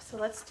 Okay, so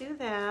let's do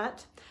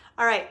that.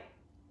 All right,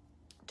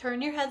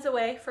 turn your heads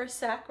away for a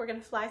sec. We're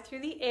gonna fly through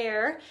the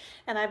air,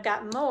 and I've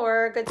got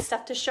more good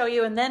stuff to show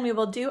you, and then we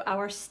will do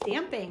our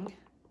stamping.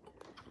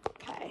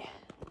 Okay.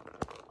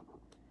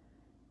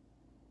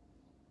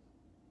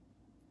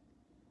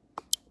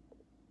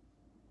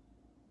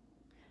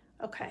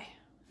 Okay,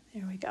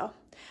 there we go.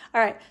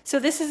 All right, so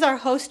this is our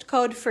host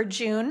code for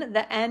June,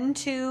 the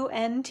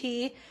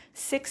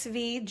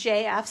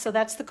N2NT6VJF. So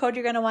that's the code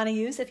you're gonna wanna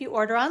use if you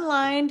order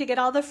online to get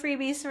all the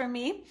freebies from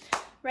me,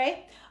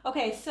 right?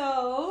 Okay,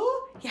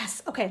 so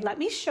yes, okay, let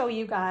me show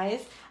you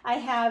guys. I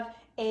have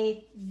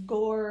a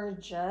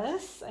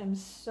gorgeous, I'm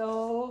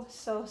so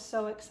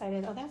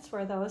excited. Oh, that's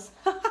where those,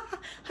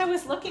 I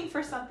was looking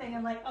for something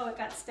and like, oh, it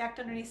got stacked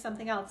underneath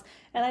something else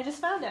and I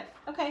just found it.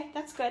 Okay,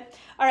 that's good.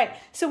 All right,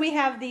 so we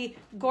have the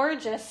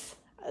gorgeous,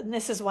 and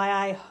this is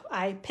why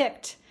I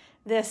picked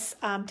this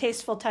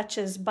Tasteful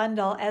Touches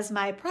bundle as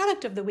my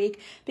product of the week,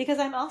 because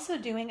I'm also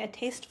doing a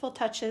Tasteful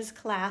Touches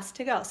class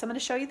to go. So I'm going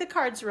to show you the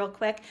cards real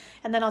quick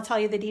and then I'll tell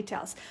you the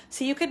details.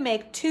 So you could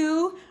make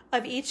 2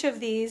 of each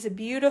of these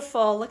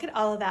beautiful, look at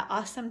all of that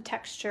awesome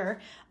texture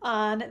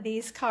on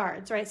these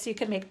cards, right? So you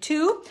can make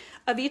 2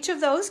 of each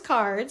of those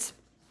cards.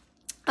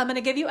 I'm going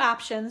to give you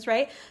options,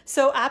 right?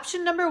 So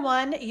option number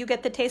 1, you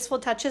get the Tasteful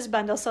Touches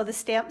bundle, so the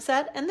stamp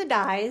set and the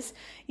dies.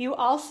 You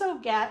also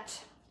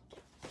get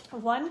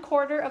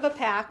 1/4 of a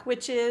pack,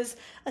 which is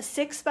a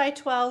 6 by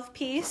 12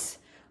 piece,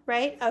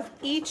 right, of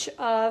each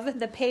of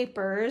the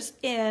papers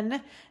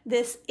in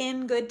this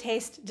In Good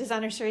Taste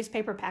Designer Series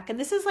paper pack. And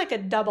this is like a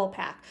double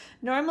pack.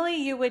 Normally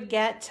you would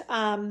get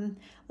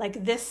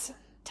like this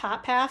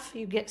top half,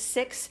 you get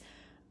 6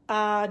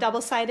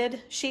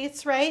 double-sided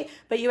sheets, right?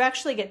 But you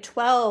actually get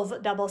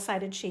 12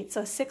 double-sided sheets.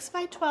 So 6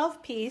 by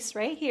 12 piece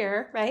right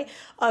here, right?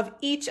 Of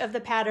each of the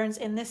patterns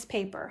in this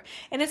paper.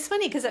 And it's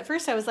funny because at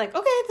first I was like,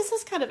 okay, this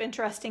is kind of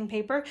interesting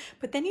paper.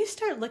 But then you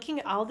start looking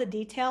at all the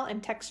detail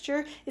and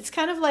texture. It's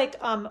kind of like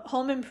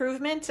home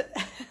improvement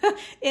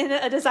in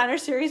a designer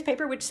series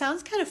paper, which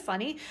sounds kind of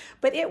funny,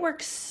 but it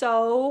works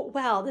so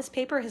well. This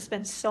paper has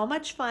been so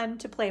much fun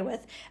to play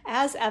with,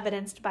 as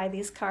evidenced by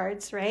these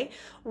cards, right?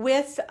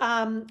 With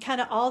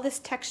kind of all this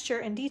texture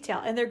and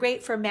detail. And they're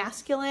great for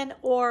masculine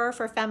or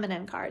for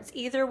feminine cards.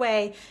 Either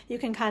way, you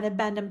can kind of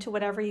bend them to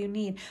whatever you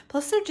need.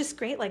 Plus, they're just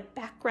great like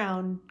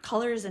background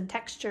colors and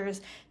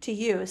textures to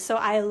use. So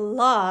I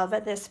love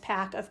this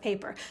pack of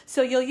paper.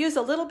 So you'll use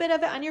a little bit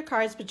of it on your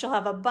cards, but you'll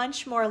have a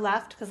bunch more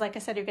left because, like I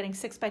said, you're getting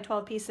 6 by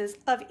 12 pieces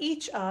of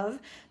each of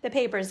the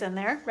papers in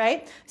there,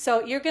 right?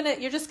 So you're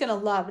just gonna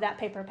love that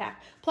paper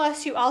pack.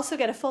 Plus, you also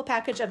get a full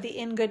package of the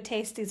In Good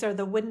Taste. These are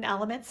the wooden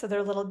elements, so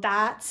they're little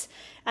dots.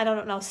 I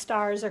don't know,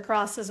 stars or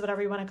crosses,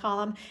 whatever you want to call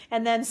them.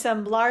 And then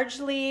some large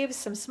leaves,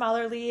 some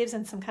smaller leaves,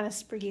 and some kind of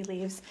spriggy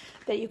leaves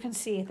that you can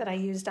see that I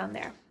used on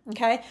there.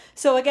 Okay,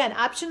 so again,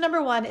 option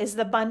number 1 is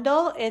the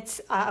bundle.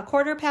 It's a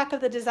quarter pack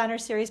of the designer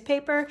series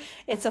paper.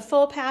 It's a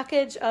full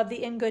package of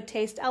the In Good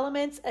Taste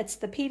elements. It's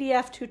the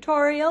PDF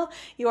tutorial.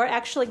 You are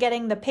actually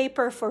getting the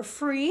paper for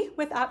free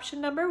with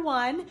option number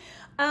 1.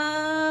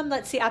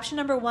 Let's see, option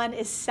number 1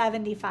 is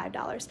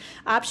 $75.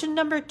 Option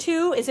number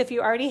 2 is if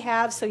you already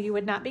have, so you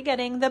would not be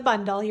getting the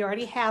bundle. You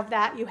already have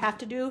that. You have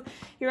to do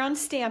your own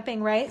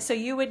stamping, right? So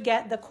you would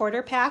get the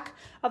quarter pack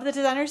of the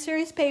designer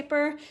series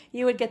paper.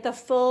 You would get the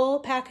full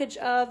package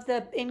of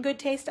the In Good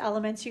Taste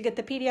elements. You get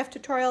the PDF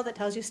tutorial that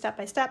tells you step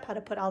by step how to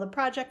put all the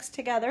projects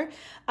together.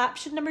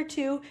 Option number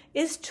 2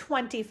 is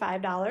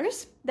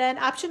 $25. Then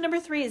option number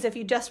 3 is if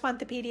you just want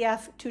the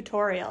PDF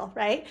tutorial,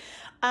 right?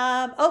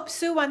 Oh,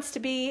 Sue wants to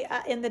be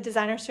in the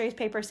designer series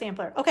paper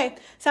sampler. Okay,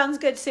 sounds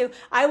good, Sue.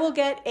 I will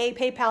get a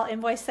PayPal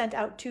invoice sent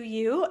out to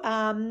you.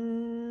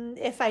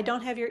 If I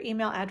don't have your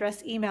email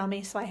address, email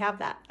me so I have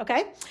that,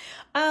 okay?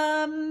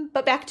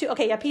 But back to,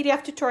 okay, yeah,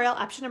 PDF tutorial,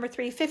 option number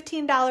 3,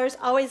 $15,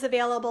 always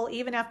available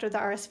even after the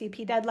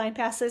RSVP deadline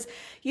passes.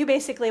 You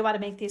basically want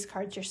to make these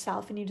cards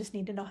yourself and you just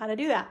need to know how to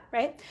do that,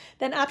 right?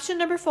 Then option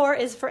number 4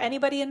 is for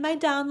anybody in my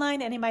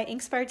downline, any of my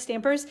Inspired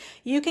stampers.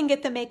 You can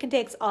get the Make and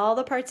Takes, all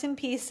the parts and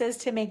pieces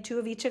to make 2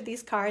 of each of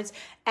these cards.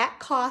 At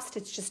cost,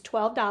 it's just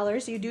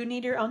 $12. You do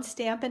need your own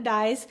stamp and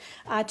dies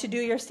to do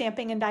your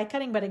stamping and die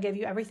cutting, but I give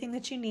you everything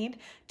that you need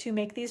to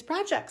make these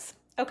projects.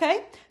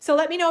 Okay, so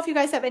let me know if you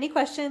guys have any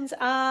questions.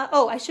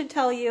 Oh, I should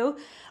tell you,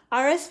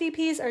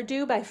 RSVPs are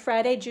due by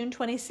Friday, June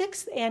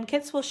 26th, and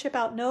kits will ship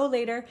out no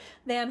later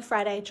than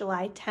Friday,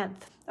 July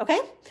 10th. Okay,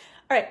 all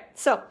right,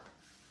 so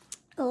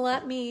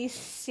let me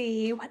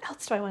see, what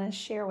else do I want to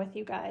share with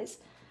you guys?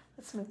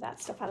 Let's move that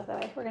stuff out of the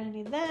way. We're going to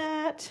need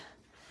that,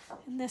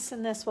 and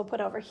this we'll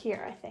put over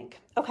here, I think.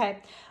 Okay,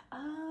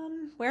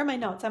 where are my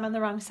notes? I'm on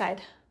the wrong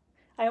side.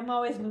 I'm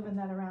always moving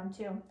that around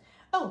too.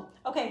 Oh,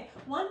 okay.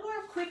 One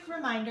more quick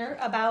reminder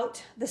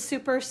about the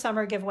Super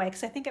Summer giveaway,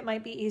 because I think it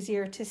might be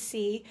easier to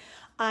see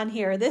on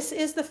here. This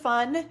is the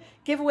fun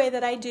giveaway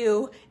that I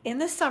do in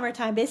the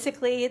summertime,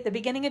 basically the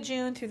beginning of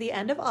June through the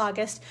end of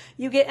August.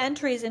 You get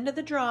entries into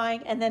the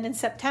drawing, and then in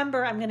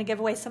September, I'm going to give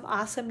away some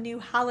awesome new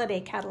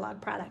holiday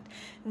catalog product.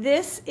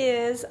 This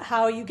is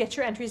how you get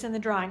your entries in the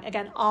drawing.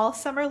 Again, all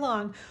summer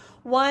long.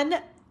 1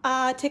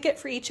 ticket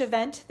for each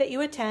event that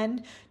you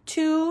attend,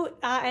 2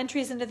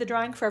 entries into the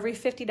drawing for every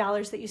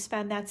 $50 that you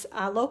spend. That's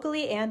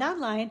locally and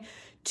online.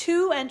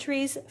 2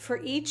 entries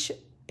for each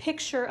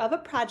picture of a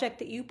project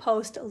that you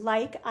post,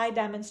 like I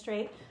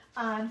demonstrate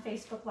on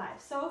Facebook Live.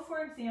 So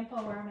for example,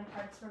 where are my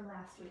cards from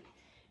last week?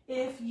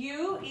 If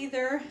you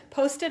either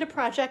posted a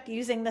project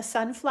using the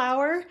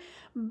sunflower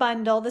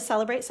bundle, the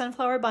Celebrate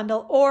Sunflower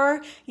bundle,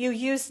 or you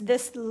used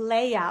this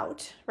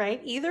layout,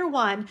 right? Either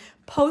one,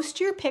 post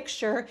your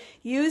picture,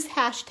 use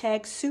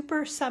hashtag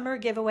Super Summer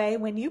Giveaway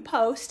when you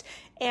post,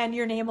 and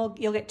your name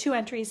you'll get 2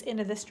 entries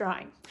into this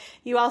drawing.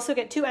 You also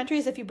get 2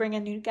 entries if you bring a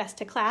new guest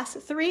to class,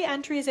 3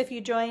 entries if you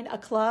join a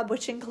club,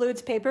 which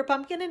includes Paper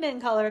Pumpkin and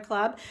In Color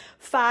Club,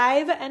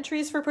 5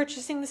 entries for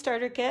purchasing the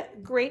starter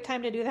kit, great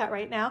time to do that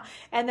right now,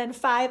 and then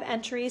 5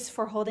 entries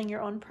for holding your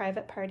own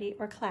private party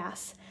or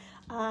class.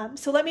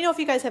 So let me know if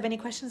you guys have any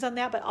questions on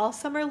that, but all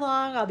summer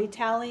long, I'll be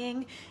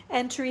tallying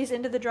entries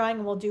into the drawing,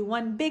 and we'll do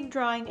one big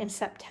drawing in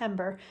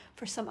September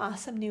for some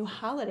awesome new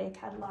holiday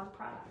catalog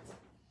products.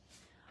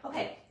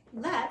 Okay,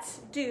 let's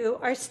do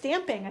our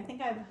stamping. I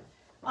think I've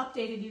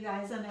updated you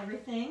guys on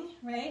everything,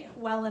 right?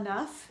 Well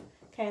enough.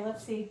 Okay,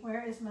 let's see.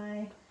 Where is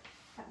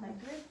got my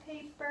grid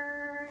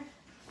paper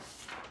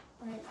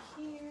right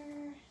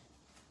here.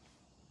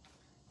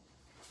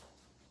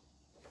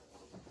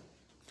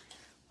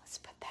 Let's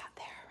put that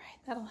there, right?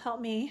 That'll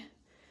help me.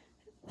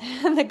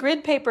 The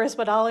grid paper is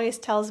what always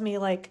tells me,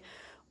 like,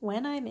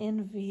 when I'm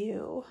in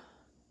view.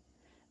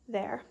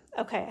 There.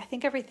 Okay, I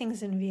think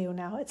everything's in view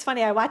now. It's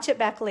funny, I watch it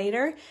back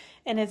later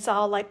and it's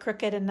all like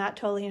crooked and not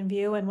totally in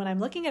view, and when I'm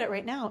looking at it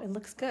right now, it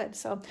looks good.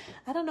 So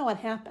I don't know what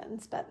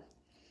happens, but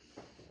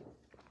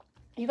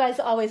You guys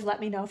always let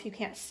me know if you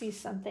can't see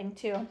something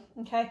too,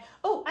 okay?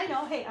 Oh, I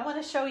know. Hey, I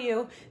want to show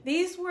you.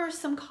 These were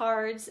some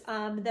cards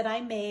that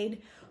I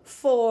made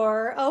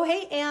for, oh,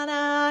 hey, Anna,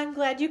 I'm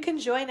glad you can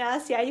join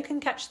us. Yeah, you can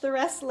catch the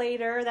rest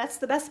later. That's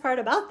the best part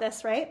about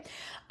this, right?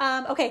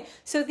 Okay,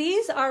 so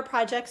these are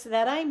projects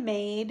that I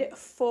made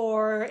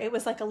for, it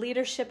was like a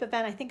leadership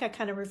event. I think I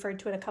kind of referred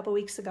to it a couple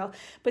weeks ago,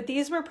 but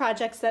these were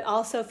projects that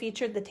also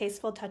featured the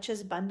Tasteful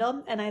Touches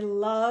bundle, and I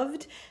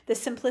loved the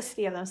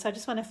simplicity of them. So I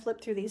just want to flip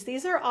through these.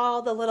 These are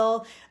all the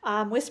little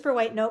Whisper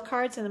White note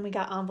cards, and then we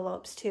got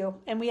envelopes too.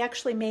 And we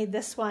actually made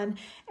this one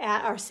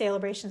at our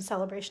celebration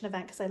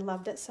event because I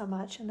loved it so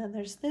much. And then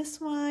there's this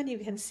one. You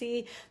can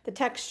see the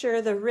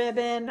texture, the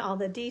ribbon, all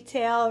the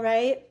detail,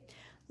 right?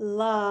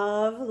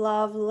 Love,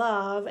 love,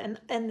 love.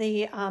 And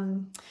the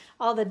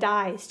all the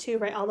dies too,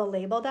 right? All the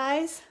label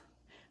dies.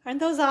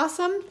 Aren't those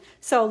awesome?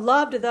 So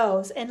loved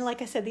those. And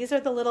like I said, these are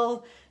the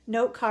little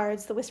note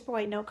cards, the Whisper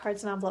White note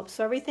cards and envelopes.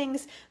 So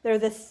they're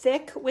the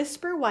thick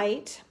Whisper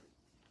White.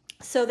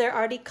 So they're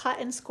already cut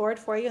and scored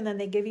for you, and then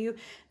they give you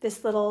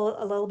this a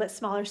little bit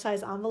smaller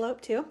size envelope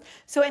too.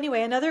 So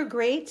anyway, another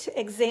great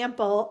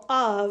example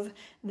of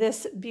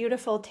this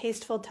beautiful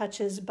Tasteful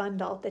Touches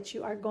bundle that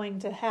you are going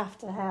to have,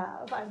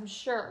 I'm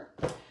sure.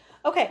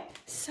 Okay,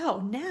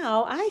 so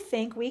now I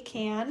think we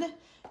can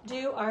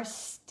do our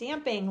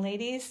stamping,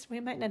 ladies. We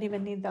might not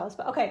even need those,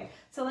 but okay.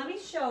 So let me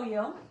show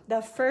you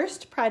the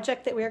first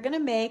project that we're going to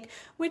make,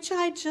 which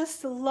I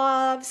just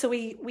love. So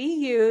we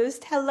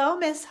used, hello,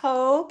 Miss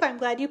Hope. I'm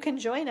glad you can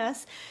join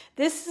us.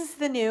 This is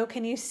the new,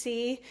 can you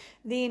see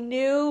the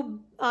new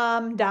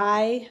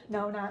the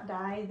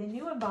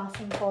new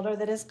embossing folder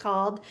that is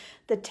called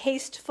the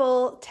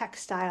Tasteful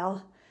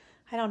Textile.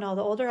 I don't know,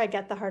 the older I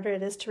get, the harder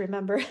it is to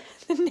remember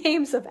the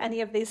names of any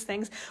of these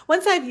things.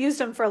 Once I've used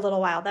them for a little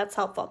while, that's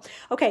helpful.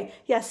 Okay,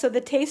 yes, so the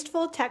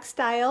Tasteful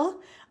Textile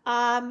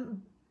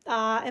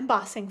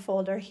embossing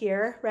folder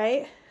here,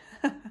 right?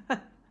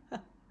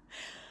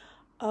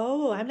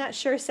 Oh, I'm not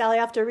sure, Sally.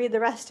 I have to read the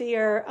rest of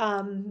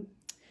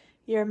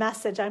your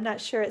message. I'm not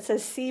sure. It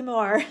says see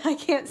more. I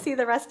can't see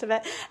the rest of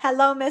it.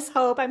 Hello, Miss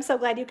Hope. I'm so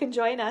glad you can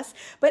join us.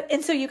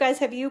 And so you guys,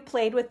 have you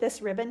played with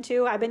this ribbon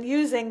too? I've been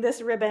using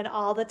this ribbon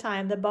all the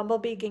time, the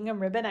Bumblebee Gingham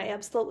ribbon. I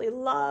absolutely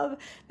love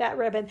that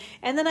ribbon.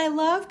 And then I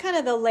love kind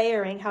of the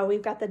layering, how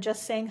we've got the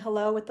just saying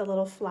hello with the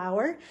little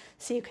flower.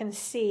 So you can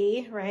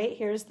see, right,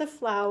 here's the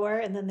flower,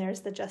 and then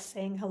there's the just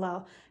saying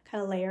hello,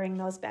 kind of layering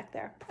those back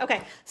there.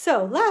 Okay,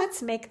 so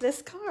let's make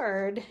this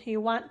card. You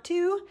want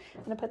to?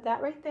 I'm going to put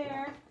that right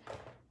there.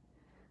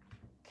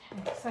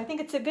 So I think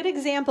it's a good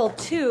example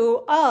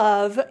too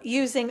of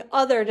using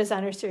other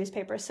designer series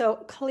paper. So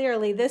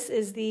clearly this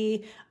is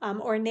the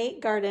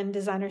Ornate Garden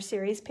designer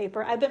series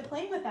paper. I've been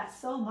playing with that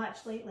so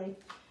much lately.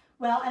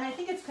 Well, and I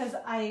think it's because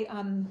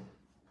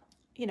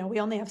we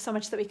only have so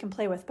much that we can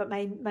play with, but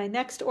my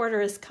next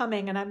order is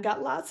coming and I've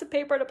got lots of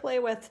paper to play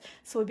with.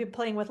 So we'll be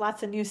playing with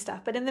lots of new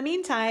stuff. But in the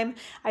meantime,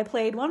 I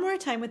played one more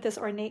time with this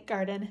Ornate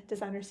Garden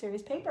designer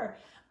series paper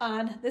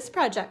on this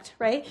project,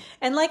 right?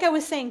 And like I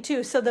was saying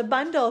too, so the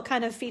bundle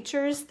kind of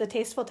features, the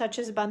Tasteful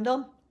Touches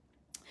bundle,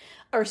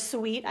 or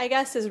suite, I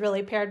guess, is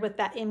really paired with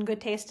that In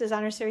Good Taste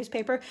designer series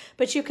paper.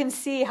 But you can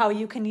see how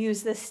you can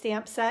use this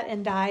stamp set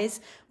and dies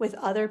with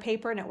other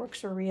paper, and it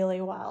works really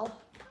well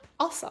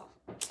also.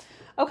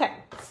 Okay,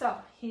 so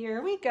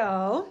here we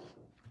go.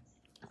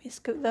 Let me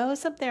scoot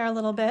those up there a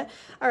little bit.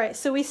 All right,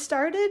 so we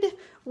started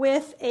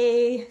with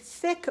a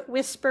thick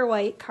Whisper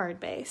White card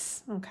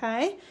base,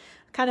 okay?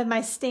 Kind of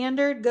my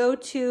standard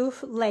go-to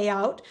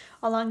layout.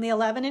 Along the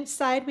 11-inch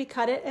side, we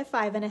cut it at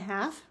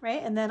 5.5,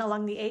 right? And then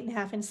along the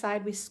 8.5-inch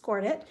side, we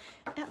scored it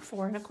at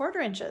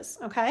 4.25 inches,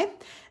 okay?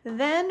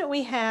 Then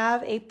we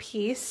have a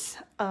piece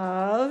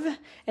of,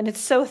 and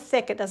it's so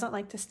thick, it doesn't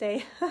like to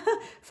stay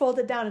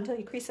folded down until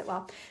you crease it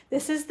well.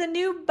 This is the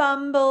new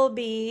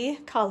Bumblebee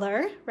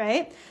color,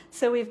 right?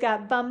 So we've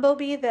got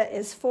Bumblebee that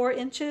is 4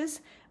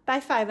 inches by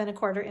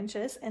 5.25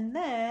 inches, and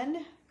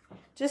then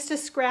just a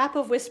scrap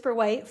of Whisper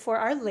White for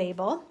our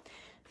label.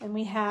 And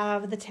we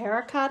have the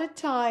terracotta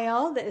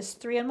tile that is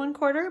 3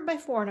 1/4 by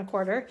 4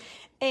 1/4.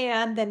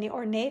 And then the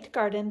Ornate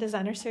Garden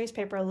designer series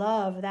paper.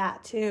 Love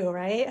that too,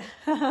 right?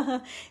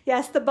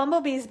 Yes, the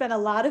Bumblebee's been a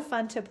lot of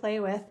fun to play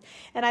with.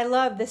 And I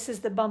love this is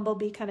the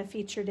Bumblebee kind of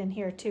featured in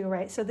here too,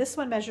 right? So this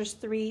one measures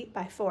 3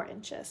 by 4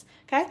 inches.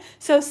 Okay,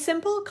 so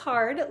simple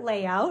card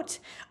layout.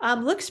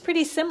 Looks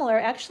pretty similar.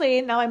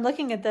 Actually, now I'm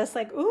looking at this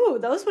like, ooh,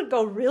 those would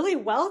go really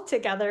well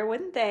together,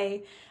 wouldn't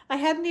they? I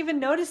hadn't even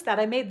noticed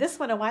that. I made this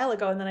one a while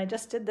ago, and then I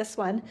just did this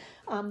one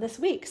this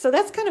week. So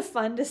that's kind of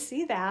fun to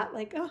see that,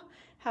 like, oh,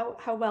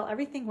 how well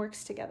everything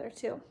works together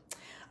too.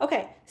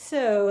 Okay,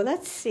 so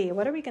let's see.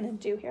 What are we going to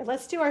do here?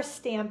 Let's do our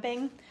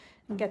stamping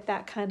and get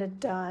that kind of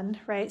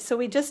done, right? So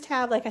we just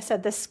have, like I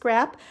said, this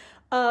scrap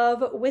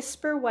of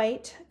Whisper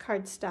White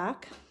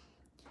cardstock.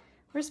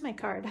 Where's my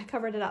card? I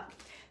covered it up.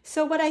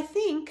 So what I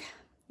think,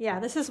 yeah,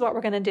 this is what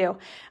we're going to do.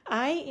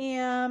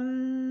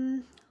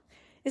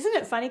 Isn't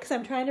it funny? Because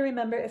I'm trying to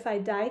remember if I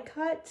die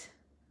cut.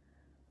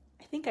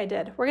 I think I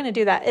did. We're going to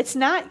do that. It's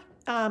not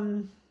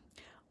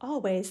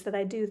always that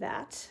I do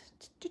that.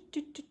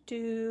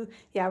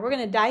 Yeah, we're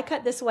gonna die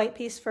cut this white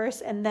piece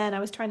first, and then I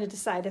was trying to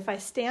decide if I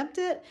stamped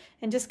it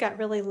and just got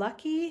really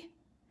lucky.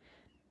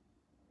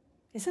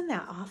 Isn't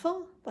that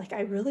awful? Like,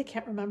 I really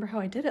can't remember how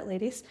I did it,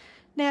 ladies.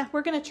 Nah,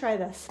 we're gonna try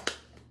this.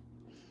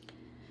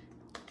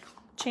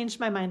 Changed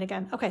my mind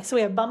again. Okay, so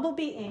we have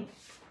Bumblebee ink.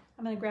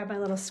 I'm gonna grab my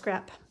little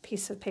scrap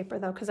piece of paper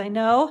though, because I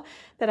know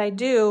that I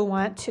do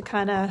want to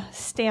kind of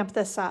stamp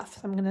this off.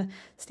 So I'm gonna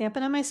stamp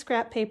it on my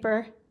scrap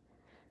paper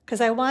because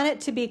I want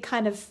it to be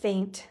kind of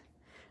faint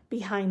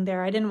behind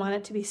there. I didn't want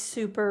it to be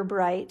super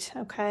bright,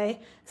 okay?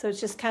 So it's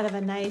just kind of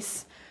a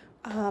nice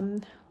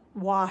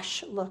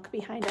wash look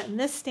behind it. And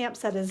this stamp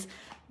set is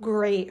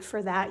great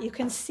for that. You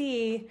can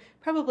see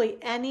probably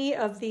any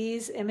of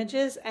these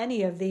images,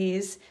 any of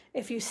these,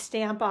 if you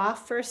stamp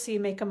off first so you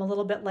make them a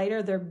little bit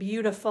lighter, they're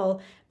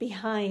beautiful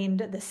behind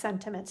the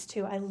sentiments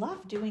too. I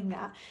love doing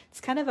that.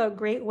 It's kind of a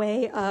great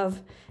way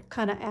of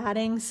kind of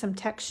adding some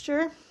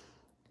texture.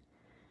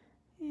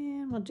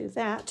 And we'll do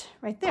that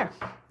right there.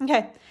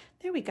 Okay,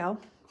 there we go.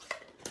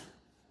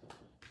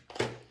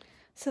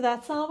 So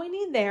that's all we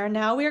need there.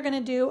 Now we're going to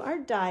do our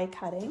die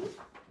cutting.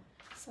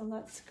 So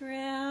let's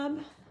grab,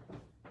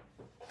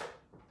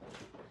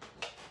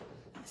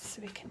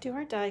 so we can do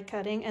our die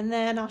cutting, and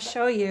then I'll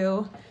show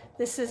you,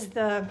 this is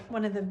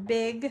one of the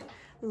big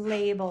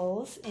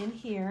labels in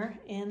here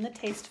in the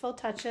Tasteful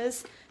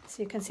Touches.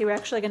 So you can see we're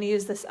actually going to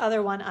use this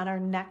other one on our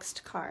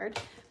next card,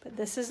 but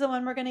this is the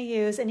one we're going to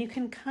use, and you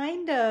can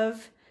kind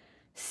of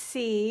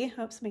see,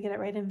 oops, let me get it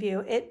right in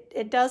view.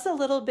 It does a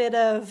little bit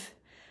of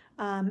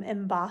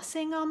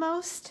embossing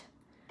almost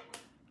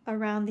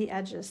around the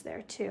edges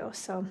there too.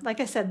 So like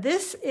I said,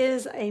 this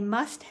is a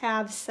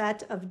must-have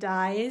set of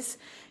dies.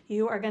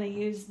 You are going to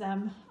use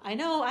them, I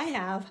know I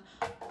have,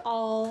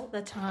 all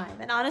the time.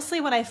 And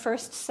honestly, when I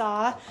first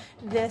saw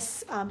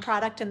this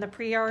product in the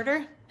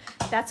pre-order,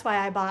 that's why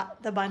I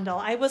bought the bundle.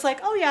 I was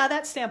like, oh yeah,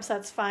 that stamp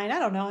set's fine. I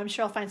don't know, I'm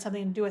sure I'll find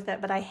something to do with it,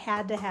 but I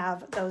had to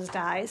have those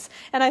dies.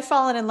 And I've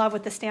fallen in love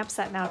with the stamp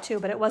set now too,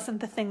 but it wasn't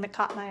the thing that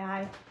caught my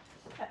eye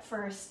at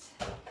first.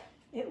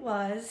 It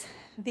was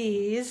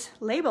these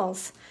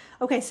labels.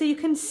 Okay, so you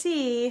can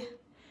see,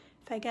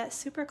 if I get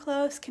super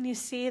close, can you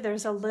see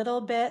there's a little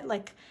bit,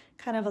 like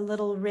kind of a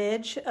little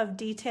ridge of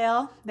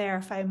detail there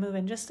if I move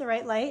in just the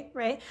right light,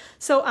 right?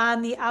 So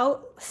on the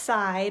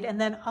outside and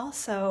then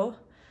also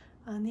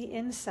on the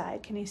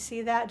inside, can you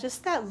see that?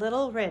 Just that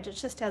little ridge, it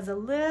just has a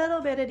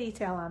little bit of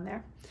detail on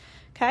there,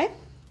 okay?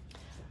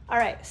 All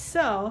right,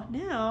 so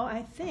now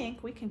I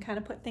think we can kind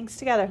of put things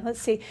together.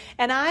 Let's see.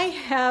 And I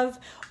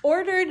have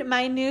ordered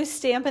my new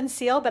stamp and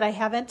seal, but I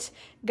haven't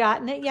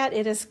gotten it yet.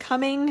 It is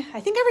coming. I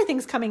think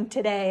everything's coming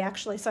today,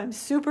 actually, so I'm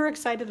super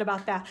excited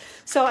about that.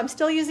 So I'm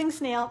still using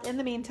snail in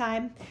the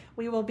meantime.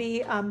 We will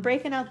be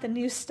breaking out the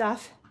new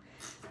stuff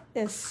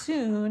as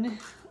soon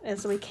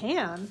as we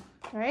can,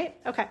 right?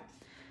 Okay.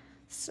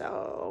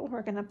 So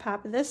we're going to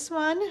pop this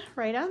one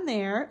right on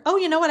there. Oh,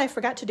 you know what I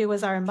forgot to do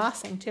was our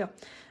embossing too.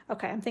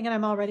 Okay, I'm thinking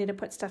I'm all ready to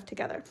put stuff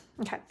together.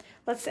 Okay,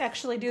 let's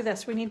actually do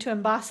this. We need to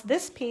emboss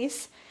this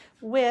piece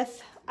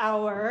with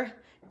our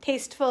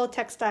Tasteful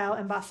Textile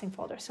embossing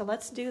folder. So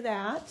let's do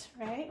that,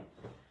 right?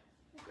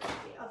 Grab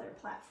the other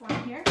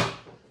platform here.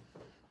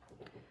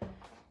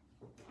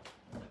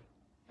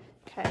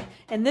 Okay,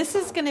 and this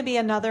is going to be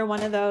another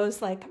one of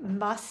those like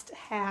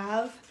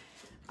must-have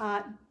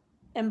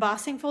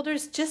embossing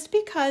folders just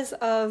because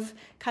of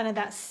kind of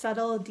that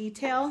subtle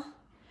detail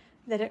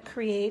that it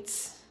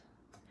creates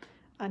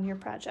on your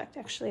project.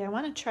 Actually, I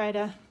want to try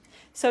to,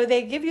 so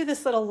they give you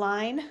this little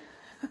line.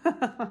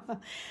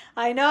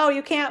 I know,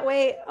 you can't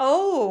wait.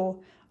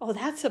 Oh,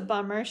 that's a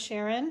bummer,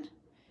 Sharon.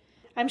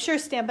 I'm sure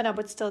Stampin' Up!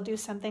 Would still do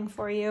something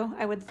for you,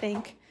 I would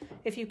think,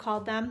 if you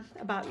called them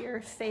about your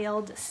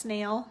failed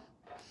snail.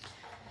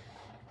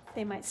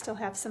 They might still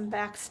have some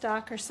back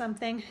stock or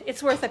something.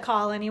 It's worth a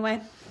call anyway.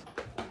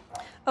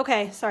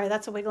 Okay, sorry,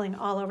 that's wiggling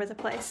all over the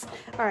place.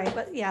 All right,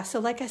 but yeah,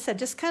 so like I said,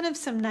 just kind of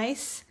some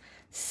nice,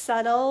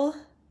 subtle,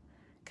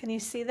 can you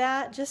see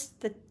that?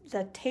 Just the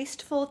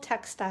tasteful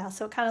textile.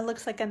 So it kind of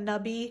looks like a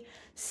nubby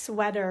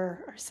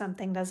sweater or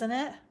something, doesn't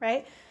it?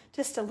 Right?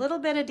 Just a little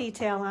bit of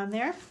detail on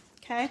there.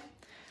 Okay.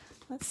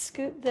 Let's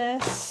scoot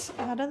this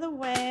out of the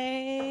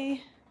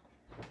way.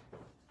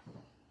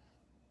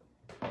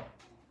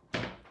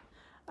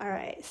 All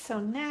right.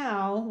 So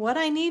now what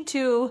I need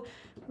to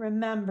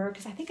remember,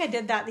 because I think I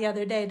did that the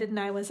other day, didn't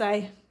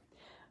I?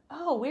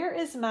 Oh, where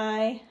is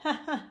my,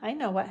 I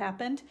know what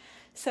happened.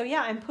 So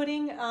yeah, I'm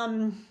putting,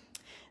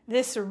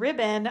 this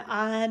ribbon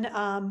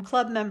on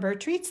club member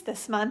treats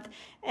this month,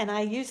 and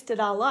I used it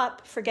all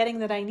up forgetting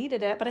that I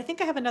needed it, but I think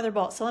I have another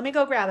bolt, so let me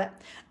go grab it.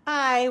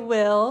 I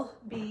will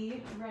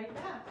be right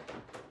back.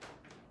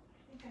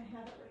 I think I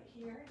have it right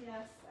here.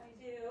 Yes, I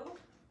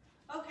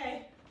do.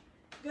 Okay,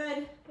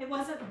 good. It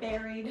wasn't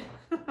buried.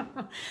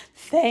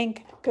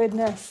 Thank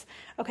goodness.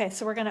 Okay,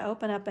 so we're going to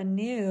open up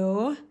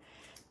the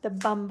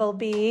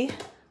Bumblebee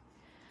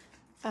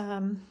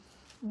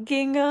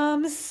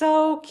gingham.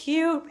 So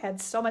cute.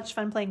 Had so much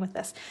fun playing with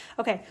this.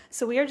 Okay,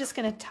 so we are just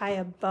going to tie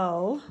a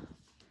bow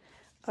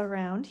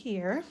around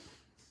here.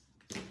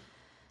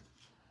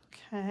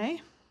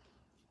 Okay.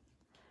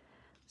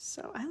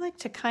 So I like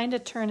to kind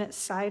of turn it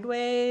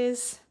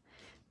sideways,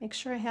 make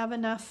sure I have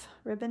enough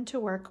ribbon to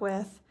work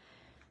with.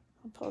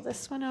 I'll pull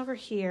this one over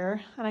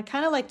here, and I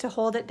kind of like to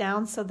hold it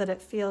down so that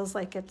it feels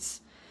like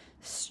it's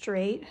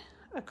straight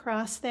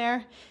across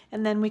there,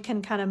 and then we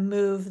can kind of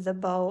move the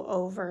bow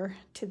over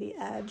to the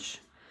edge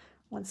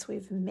once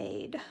we've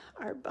made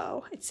our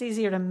bow. It's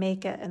easier to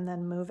make it and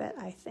then move it,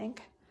 I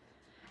think,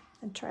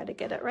 and try to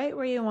get it right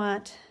where you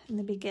want in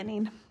the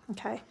beginning.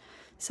 Okay,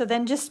 so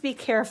then just be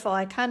careful.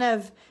 I kind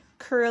of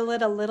curl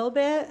it a little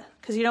bit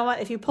because you don't want,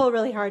 if you pull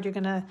really hard, you're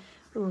gonna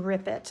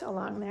rip it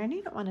along there, and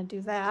you don't want to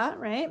do that,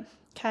 right?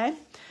 Okay,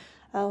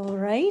 all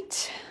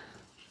right.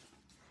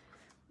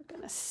 We're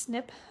gonna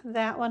snip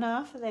that one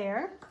off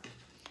there.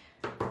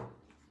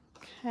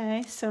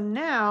 Okay, so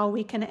now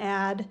we can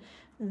add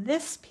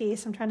this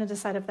piece. I'm trying to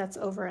decide if that's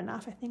over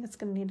enough. I think it's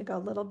gonna need to go a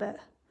little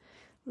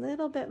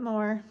bit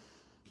more.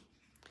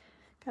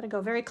 Got to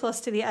go very close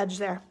to the edge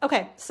there.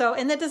 Okay, so,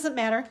 and that doesn't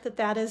matter that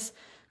that is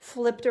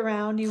flipped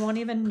around. You won't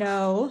even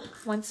know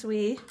once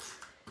you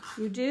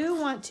do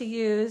want to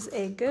use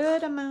a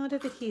good amount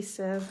of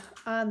adhesive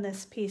on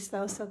this piece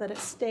though, so that it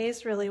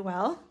stays really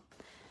well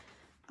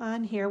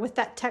on here. With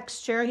that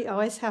texture, you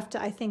always have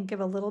to, I think, give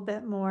a little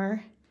bit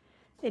more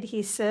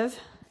adhesive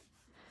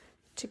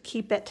to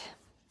keep it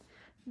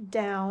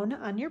down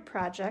on your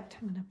project.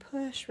 I'm going to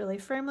push really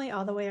firmly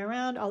all the way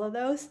around all of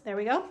those. There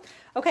we go.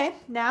 Okay,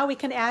 now we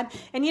can add,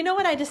 and you know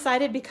what I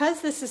decided,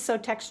 because this is so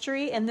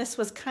textury and this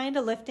was kind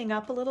of lifting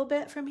up a little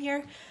bit from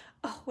here.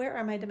 Oh, where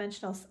are my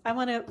dimensionals? I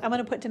want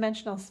to put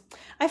dimensionals.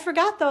 I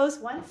forgot those.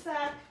 One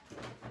sec.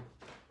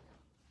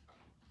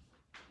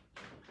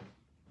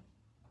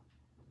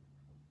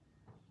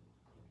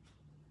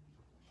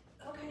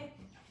 Okay.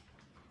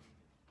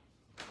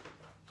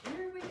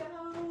 Here we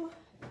go.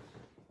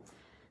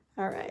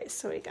 All right,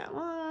 so we got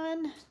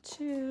 1,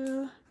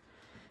 2,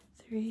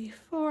 3,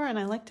 4, and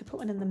I like to put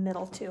one in the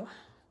middle too.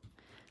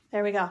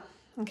 There we go.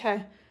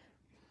 Okay.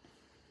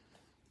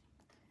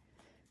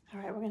 All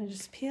right, we're gonna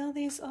just peel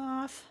these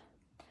off.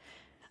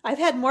 I've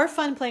had more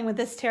fun playing with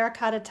this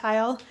terracotta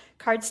tile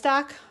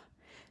cardstock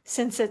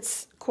since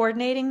it's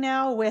coordinating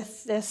now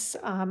with this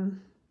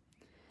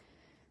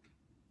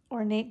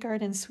Ornate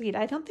Garden Suite.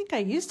 I don't think I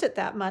used it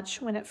that much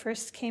when it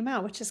first came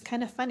out, which is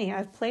kind of funny.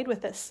 I've played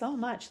with it so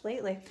much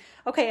lately.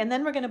 Okay, and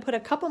then we're gonna put a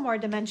couple more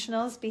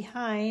dimensionals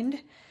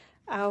behind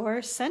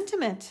our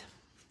sentiment.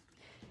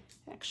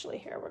 Actually,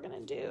 here we're gonna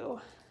do,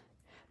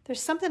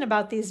 there's something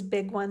about these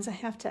big ones I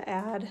have to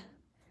add.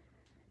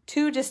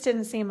 2 just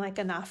didn't seem like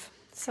enough,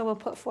 so we'll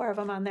put 4 of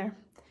them on there.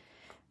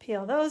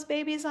 Peel those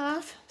babies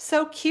off.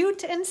 So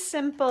cute and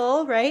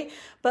simple, right?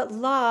 But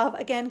love,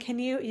 again,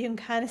 you can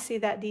kind of see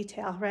that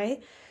detail,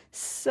 right?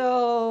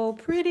 So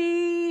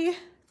pretty,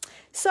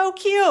 so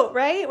cute,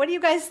 right? What do you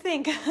guys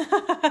think?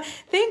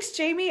 Thanks,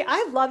 Jamie.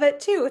 I love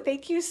it too.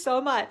 Thank you so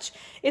much.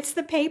 It's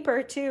the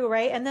paper too,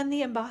 right? And then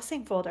the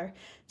embossing folder.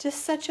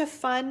 Just such a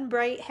fun,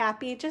 bright,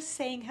 happy, just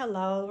saying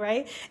hello,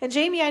 right? And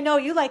Jamie, I know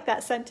you like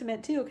that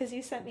sentiment too, because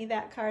you sent me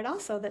that card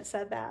also that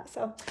said that.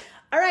 So,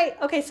 all right.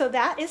 Okay, so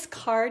that is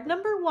card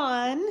number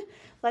 1.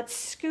 Let's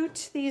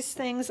scoot these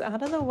things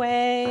out of the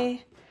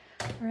way,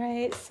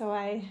 right? So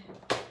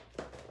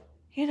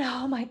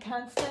my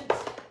constant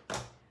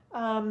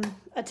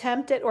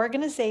attempt at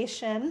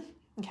organization.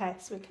 Okay,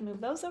 so we can move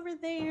those over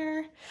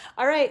there.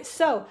 All right,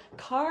 so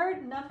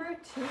card number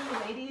 2,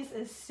 ladies,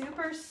 is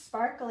super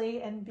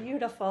sparkly and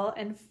beautiful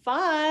and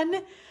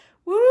fun.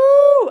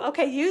 Woo!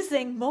 Okay,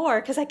 using more,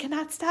 because I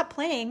cannot stop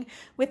playing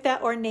with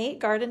that Ornate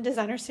Garden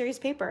Designer Series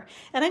paper.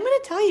 And I'm going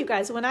to tell you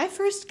guys, when I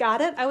first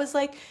got it, I was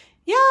like,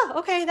 yeah,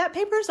 okay, that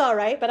paper's all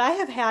right, but I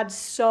have had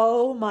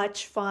so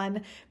much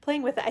fun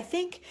playing with it. I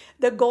think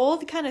the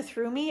gold kind of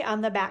threw me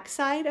on the back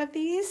side of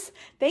these.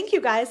 Thank you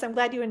guys. I'm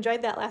glad you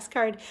enjoyed that last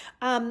card.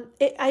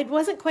 I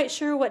wasn't quite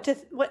sure what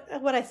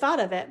I thought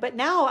of it, but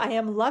now I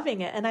am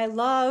loving it. And I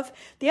love,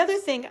 the other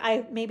thing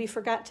I maybe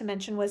forgot to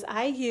mention was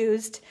I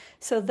used,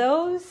 so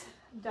those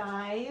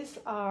dies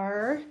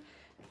are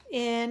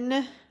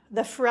in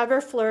the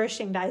Forever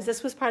Flourishing dies.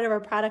 This was part of our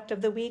product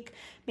of the week,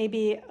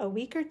 maybe a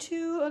week or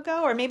 2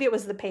 ago, or maybe it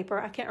was the paper,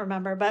 I can't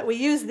remember, but we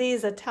use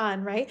these a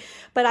ton, right?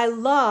 But I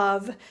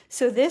love,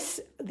 so these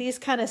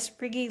kind of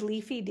spriggy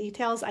leafy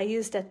details, I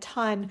used a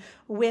ton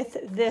with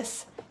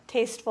this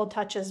Tasteful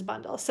Touches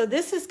bundle. So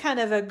this is kind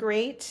of a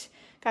great,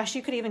 gosh,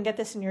 you could even get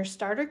this in your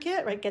starter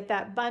kit, right? Get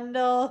that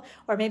bundle,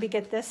 or maybe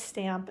get this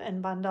stamp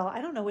and bundle. I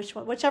don't know which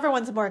one, whichever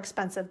one's more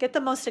expensive. Get the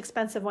most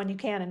expensive one you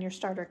can in your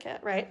starter kit,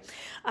 right?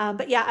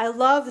 But yeah, I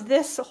love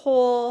this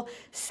whole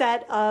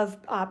set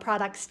of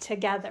products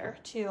together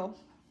too.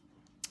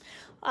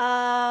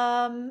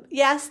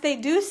 Yes, they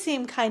do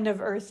seem kind of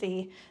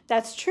earthy.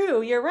 That's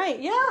true. You're right.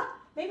 Yeah,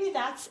 maybe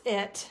that's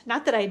it.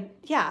 Not that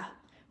yeah.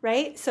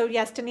 Right? So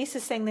yes, Denise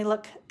is saying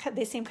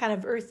they seem kind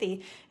of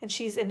earthy, and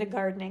she's into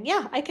gardening.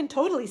 Yeah, I can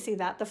totally see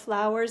that. The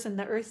flowers and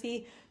the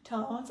earthy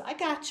tones. I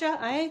gotcha.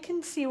 I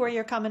can see where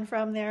you're coming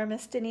from there,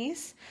 Miss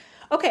Denise.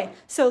 Okay,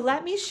 so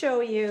let me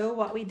show you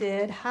what we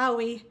did, how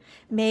we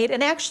made,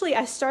 and actually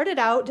I started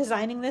out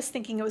designing this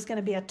thinking it was going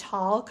to be a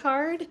tall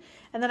card,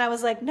 and then I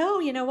was like, no,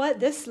 you know what,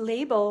 this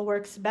label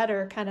works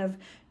better kind of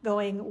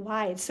going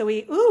wide. So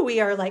we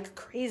are like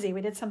crazy.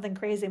 We did something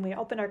crazy and we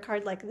opened our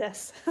card like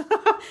this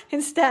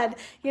instead.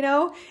 You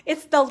know,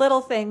 it's the little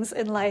things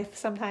in life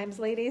sometimes,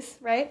 ladies,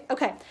 right?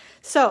 Okay,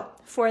 so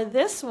for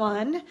this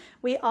one,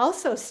 we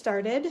also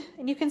started,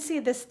 and you can see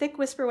this thick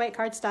Whisper White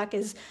cardstock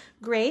is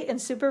great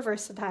and super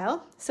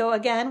versatile. So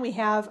again, we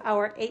have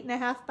our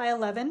 8.5 by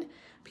 11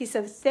 piece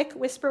of thick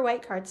Whisper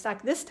White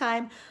cardstock. This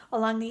time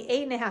along the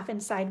 8.5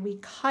 inch side, we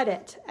cut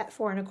it at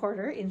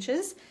 4.25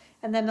 inches.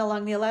 And then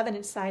along the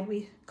 11-inch side,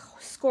 we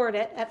scored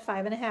it at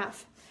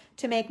 5.5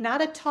 to make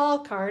not a tall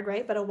card,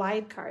 right, but a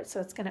wide card. So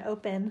it's going to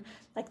open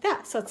like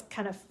that. So it's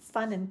kind of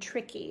fun and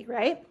tricky,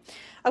 right?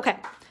 Okay,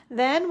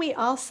 then we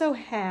also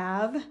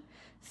have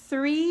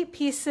 3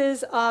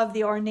 pieces of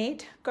the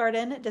Ornate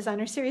Garden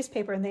Designer Series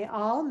paper, and they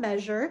all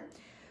measure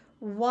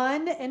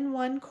 1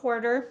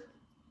 1/4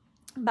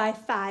 by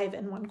 5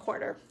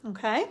 1/4,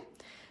 okay?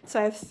 So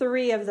I have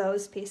 3 of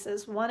those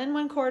pieces, 1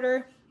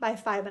 1/4 by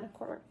 5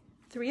 1/4.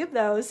 3 of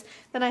those.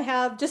 Then I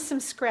have just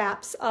some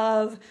scraps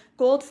of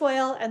gold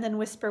foil and then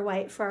Whisper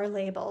White for our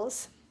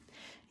labels.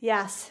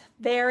 Yes,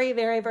 very,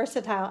 very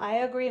versatile. I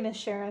agree, Miss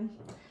Sharon.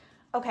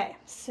 Okay,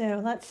 so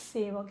let's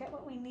see. We'll get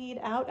what we need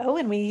out. Oh,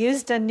 and we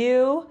used a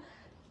new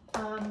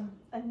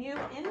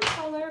in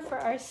color for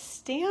our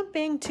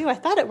stamping too. I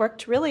thought it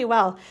worked really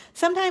well.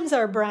 Sometimes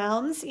our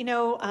browns, you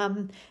know,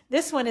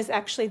 this one is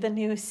actually the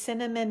new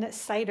cinnamon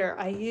cider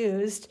I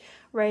used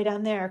right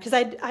on there because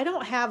I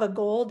don't have a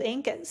gold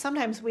ink.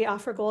 Sometimes we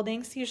offer gold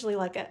inks, usually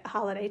like at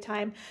holiday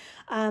time,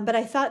 but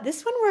I thought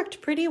this one worked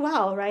pretty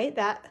well, right?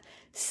 That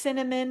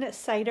cinnamon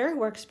cider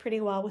works pretty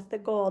well with the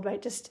gold,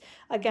 right? Just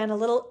again, a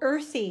little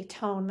earthy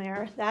tone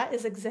there. That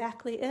is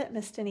exactly it,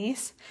 Miss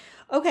Denise.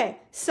 Okay,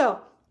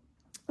 so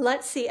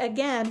let's see,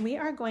 again, we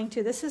are going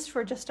to, this is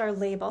for just our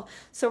label.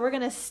 So we're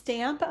gonna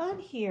stamp on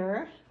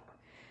here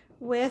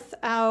with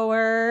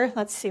our,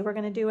 let's see, we're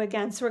gonna do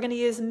again. So we're gonna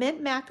use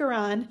mint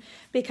macaron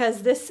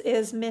because this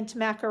is mint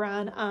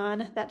macaron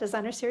on that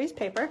Designer Series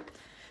paper.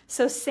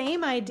 So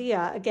same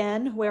idea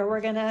again, where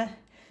we're gonna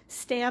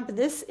stamp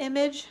this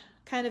image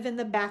kind of in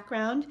the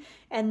background,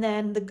 and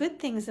then the good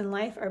things in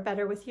life are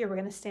better with you. We're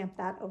gonna stamp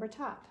that over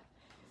top.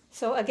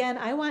 So again,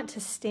 I want to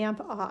stamp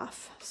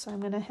off. So I'm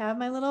gonna have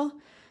my little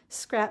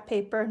scrap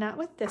paper, not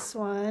with this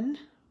one.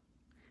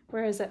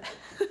 Where is it?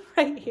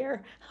 Right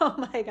here. Oh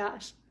my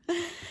gosh.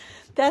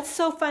 That's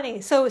so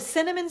funny. So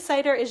cinnamon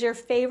cider is your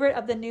favorite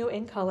of the new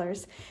in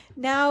colors.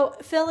 Now,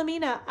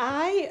 Philomena,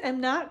 I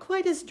am not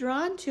quite as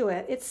drawn to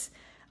it.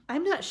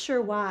 I'm not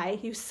sure why.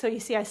 So you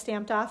see I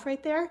stamped off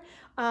right there.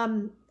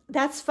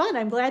 That's fun.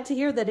 I'm glad to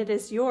hear that it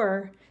is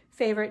your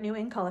favorite new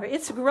in color.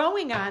 It's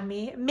growing on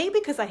me, maybe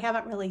because I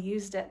haven't really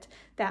used it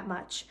that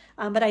much.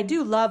 But I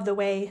do love the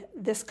way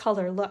this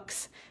color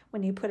looks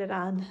when you put it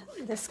on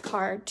this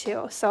card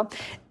too. So,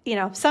 you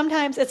know,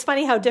 sometimes it's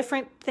funny how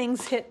different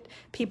things hit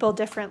people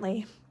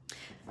differently.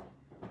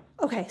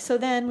 Okay, so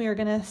then we are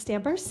gonna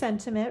stamp our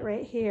sentiment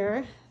right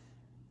here.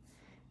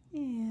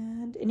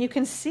 And you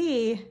can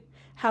see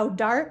how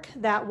dark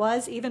that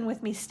was even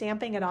with me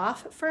stamping it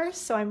off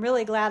first. So I'm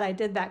really glad I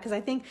did that because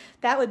I think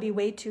that would be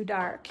way too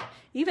dark.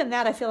 Even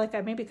that, I feel like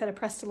I maybe could have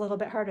pressed a little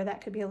bit harder. That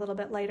could be a little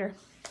bit lighter.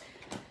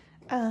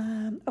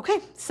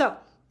 Okay, so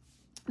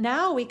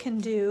now we can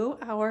do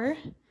our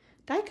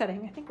die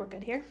cutting. I think we're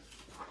good here.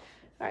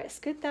 All right,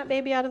 scoot that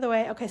baby out of the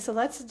way. Okay, so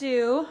let's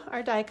do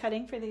our die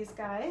cutting for these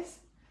guys.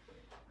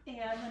 And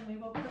then we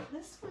will put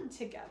this one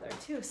together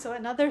too. So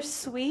another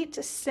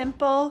sweet,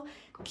 simple,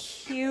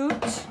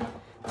 cute,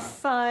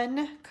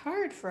 fun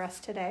card for us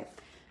today.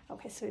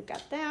 Okay, so we've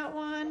got that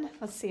one.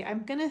 Let's see,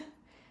 I'm gonna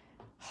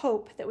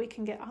hope that we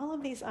can get all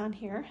of these on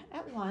here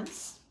at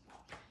once.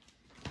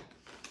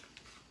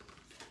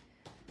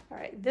 All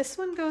right, this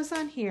one goes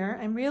on here.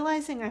 I'm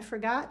realizing I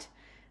forgot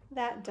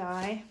that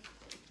die.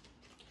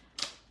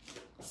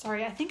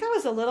 Sorry, I think I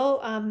was a little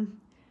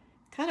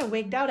kind of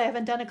wigged out. I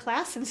haven't done a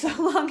class in so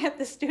long at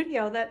the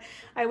studio that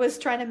I was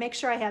trying to make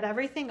sure I had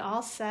everything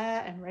all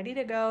set and ready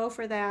to go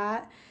for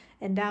that.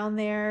 And down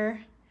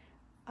there,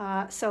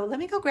 so let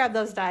me go grab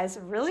those dies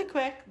really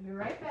quick. I'll be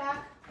right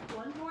back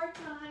one more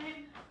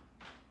time.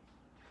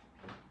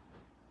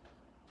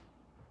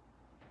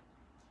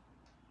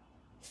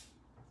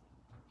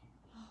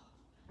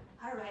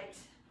 All right,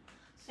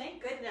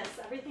 thank goodness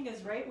everything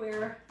is right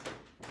where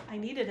I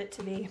needed it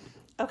to be.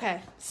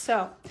 Okay,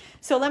 so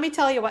let me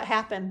tell you what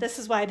happened. This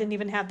is why I didn't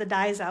even have the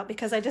dies out,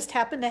 because I just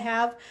happened to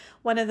have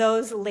one of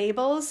those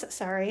labels,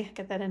 sorry,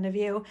 get that into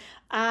view,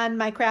 on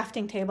my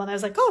crafting table. And I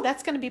was like, oh,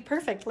 that's gonna be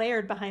perfect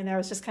layered behind there. I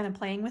was just kind of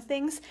playing with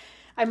things.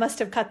 I must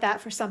have cut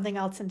that for something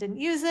else and didn't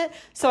use it.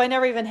 So I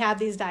never even had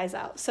these dies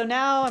out. So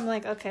now I'm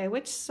like, okay,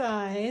 which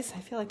size?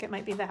 I feel like it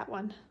might be that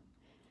one.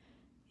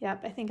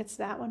 Yep, I think it's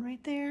that one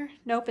right there.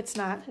 Nope, it's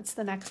not. It's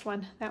the next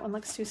one. That one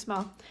looks too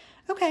small.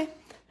 Okay.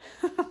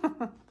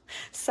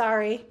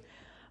 Sorry.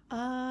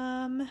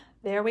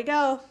 There we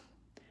go.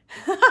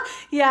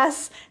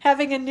 Yes,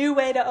 having a new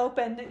way to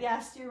open.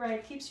 Yes, you're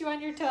right. Keeps you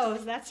on your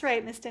toes. That's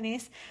right, Miss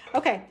Denise.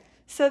 Okay,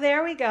 so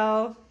there we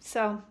go.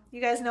 So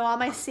you guys know all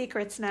my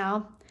secrets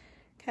now.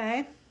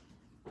 Okay.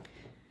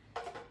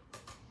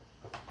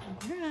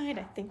 All right,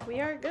 I think we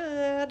are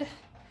good.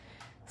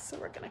 So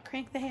we're gonna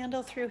crank the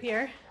handle through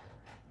here.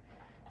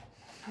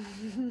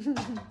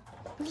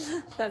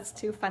 That's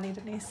too funny,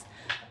 Denise.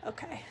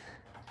 Okay,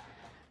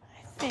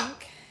 I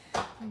think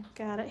we've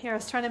got it here. I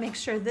was trying to make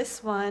sure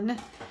this one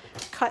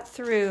cut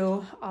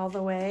through all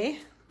the way.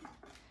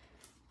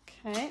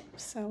 Okay,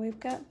 so we've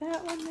got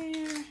that one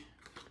there.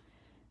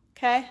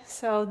 Okay,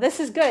 so this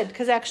is good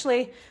because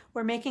actually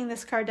we're making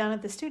this card down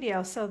at the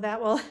studio, so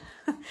that will,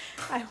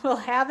 I will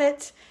have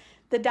it,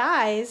 the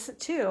dies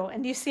too.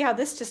 And you see how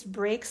this just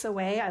breaks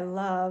away? I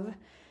love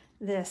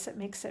this. It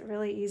makes it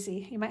really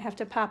easy. You might have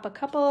to pop a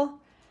couple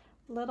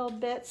little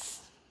bits.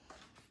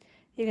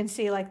 You can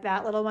see like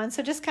that little one.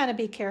 So just kind of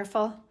be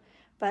careful.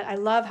 But I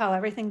love how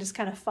everything just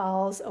kind of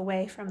falls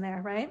away from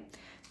there, right?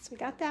 So we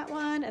got that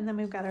one, and then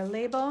we've got our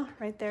label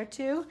right there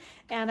too.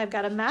 And I've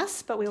got a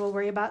mess, but we will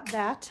worry about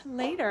that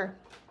later.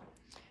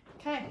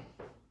 Okay.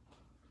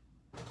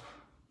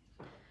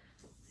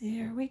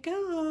 There we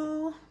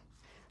go.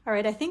 All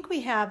right, I think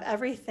we have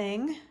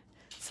everything.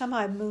 Somehow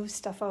I've moved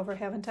stuff over,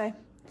 haven't I?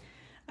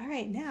 All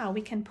right, now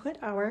we can put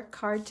our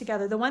card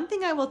together. The one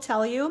thing I will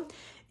tell you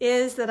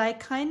is that I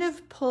kind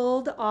of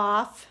pulled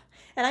off,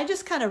 and I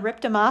just kind of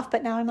ripped them off,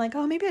 but now I'm like,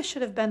 oh, maybe I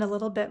should have been a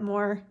little bit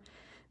more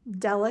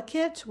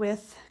delicate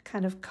with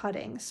kind of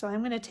cutting. So I'm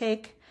going to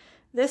take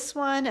this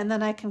one, and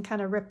then I can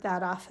kind of rip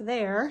that off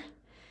there.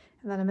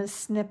 And then I'm going to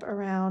snip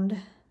around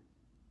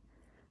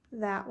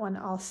that one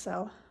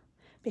also,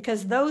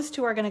 because those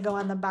two are going to go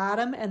on the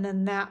bottom, and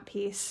then that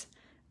piece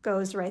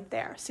goes right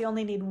there. So you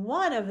only need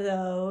one of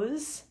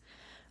those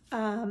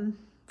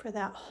for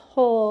that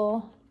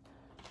whole,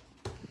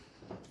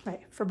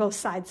 right, for both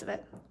sides of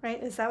it,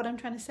 right? Is that what I'm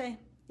trying to say?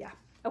 Yeah.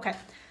 Okay,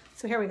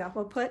 so here we go.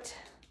 We'll put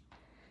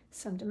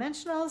some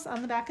dimensionals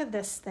on the back of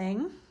this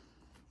thing.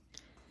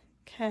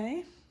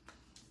 Okay.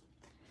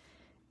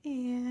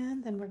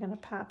 And then we're going to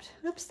pop,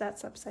 oops,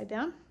 that's upside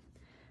down.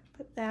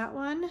 Put that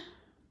one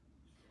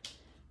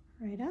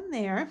right on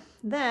there.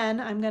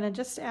 Then I'm going to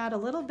just add a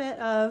little bit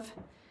of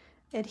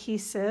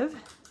adhesive,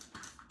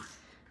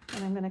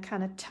 and I'm going to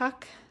kind of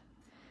tuck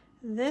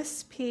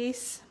this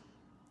piece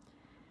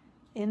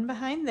in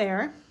behind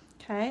there.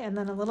 Okay, and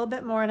then a little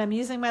bit more, and I'm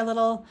using my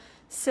little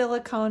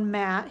silicone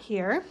mat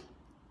here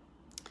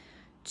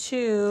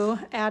to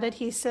add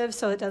adhesive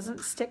so it doesn't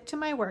stick to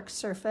my work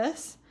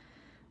surface.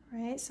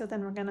 Right, so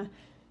then we're gonna,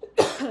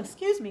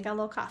 excuse me, got a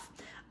little cough.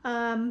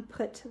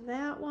 Put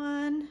that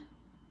one,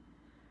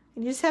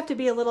 and you just have to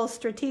be a little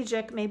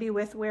strategic maybe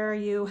with where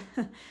you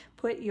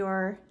put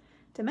your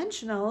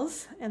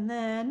dimensionals, and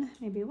then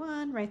maybe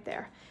one right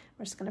there.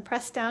 We're just gonna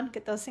press down,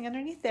 get those things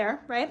underneath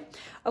there, right?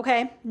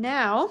 Okay,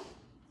 now,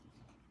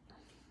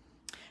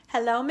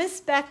 hello,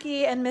 Miss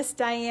Becky and Miss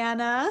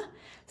Diana.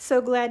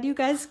 So glad you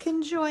guys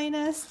can join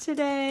us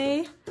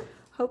today.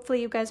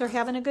 Hopefully you guys are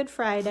having a good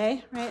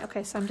Friday, right?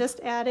 Okay, so I'm just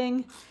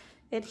adding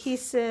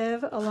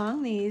adhesive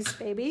along these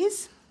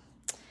babies.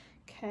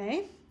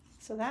 Okay,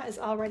 so that is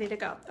all ready to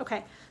go.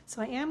 Okay,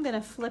 so I am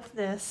gonna flip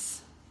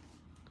this.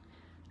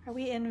 Are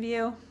we in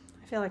view?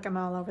 I feel like I'm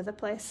all over the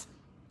place.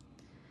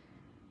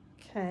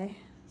 Okay,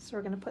 so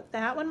we're gonna put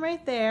that one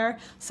right there.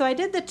 So I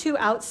did the two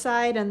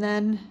outside, and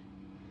then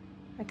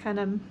I kind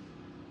of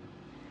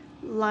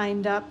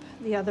lined up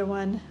the other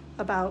one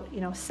about, you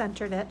know,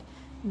 centered it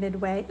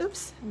midway.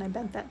 Oops, and I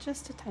bent that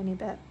just a tiny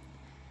bit.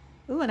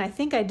 Ooh, and I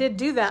think I did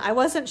do that. I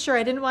wasn't sure.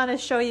 I didn't want to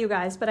show you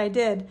guys, but I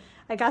did.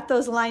 I got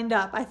those lined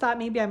up. I thought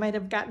maybe I might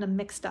have gotten them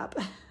mixed up.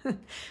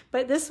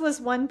 But this was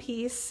one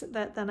piece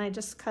that then I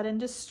just cut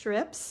into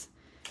strips.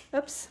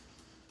 Oops.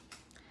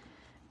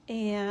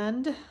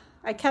 And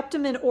I kept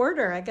them in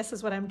order, I guess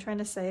is what I'm trying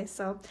to say.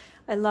 So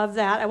I love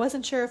that. I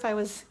wasn't sure if I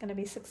was going to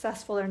be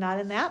successful or not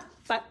in that,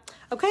 but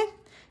okay,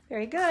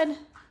 very good.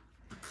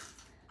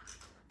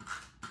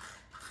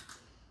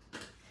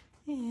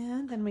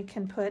 And then we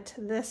can put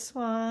this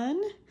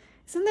one,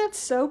 isn't that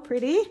so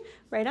pretty?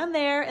 Right on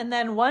there. And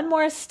then one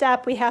more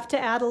step, we have to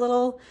add a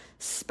little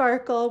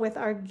sparkle with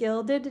our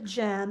gilded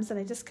gems. And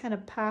I just kind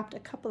of popped a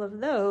couple of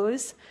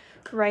those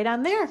right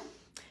on there.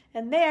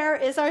 And there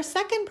is our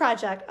second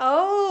project.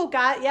 Oh,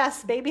 God,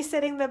 yes,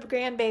 babysitting the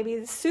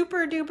grandbaby.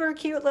 Super duper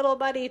cute little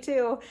buddy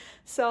too.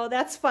 So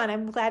that's fun.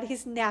 I'm glad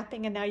he's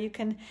napping, and now you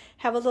can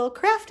have a little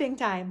crafting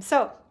time.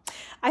 So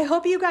I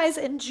hope you guys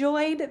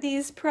enjoyed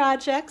these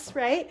projects,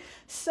 right?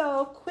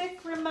 So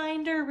quick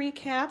reminder,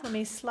 recap. Let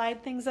me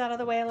slide things out of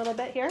the way a little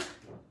bit here.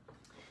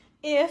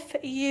 If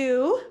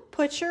you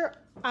put your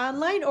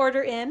online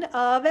order in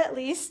of at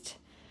least,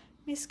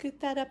 let me scoot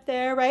that up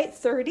there, right?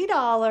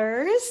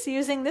 $30.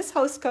 Using this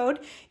host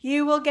code,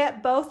 you will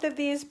get both of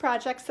these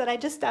projects that I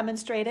just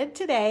demonstrated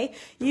today.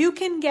 You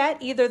can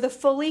get either the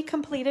fully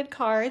completed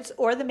cards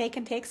or the make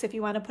and takes if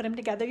you want to put them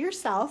together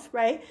yourself,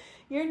 right?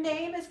 Your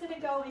name is going to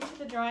go into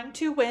the drawing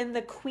to win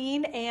the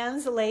Queen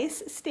Anne's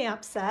lace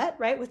stamp set,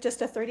 right? With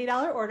just a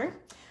 $30 order.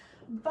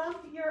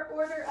 Bump your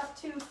order up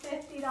to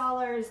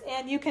 $50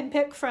 and you can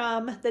pick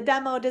from the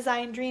Demo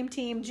Design Dream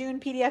Team June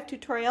PDF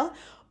tutorial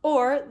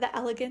or the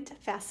Elegant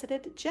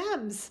Faceted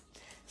Gems.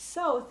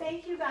 So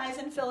thank you guys,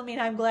 and Philomene,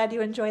 I'm glad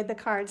you enjoyed the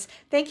cards.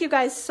 Thank you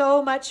guys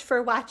so much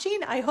for watching.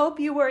 I hope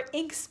you were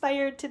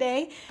inspired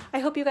today. I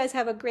hope you guys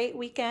have a great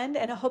weekend,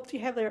 and I hope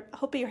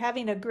you're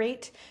having a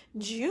great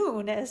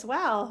June as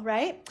well,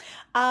 right?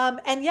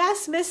 And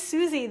yes, Miss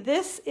Susie,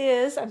 this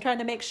is, I'm trying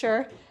to make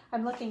sure,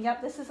 I'm looking,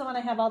 yep, this is the one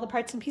I have all the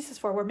parts and pieces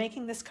for. We're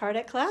making this card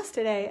at class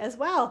today as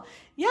well.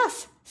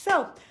 Yes,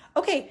 so,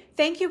 okay,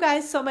 thank you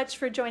guys so much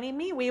for joining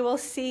me. We will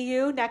see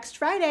you next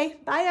Friday.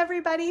 Bye,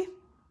 everybody.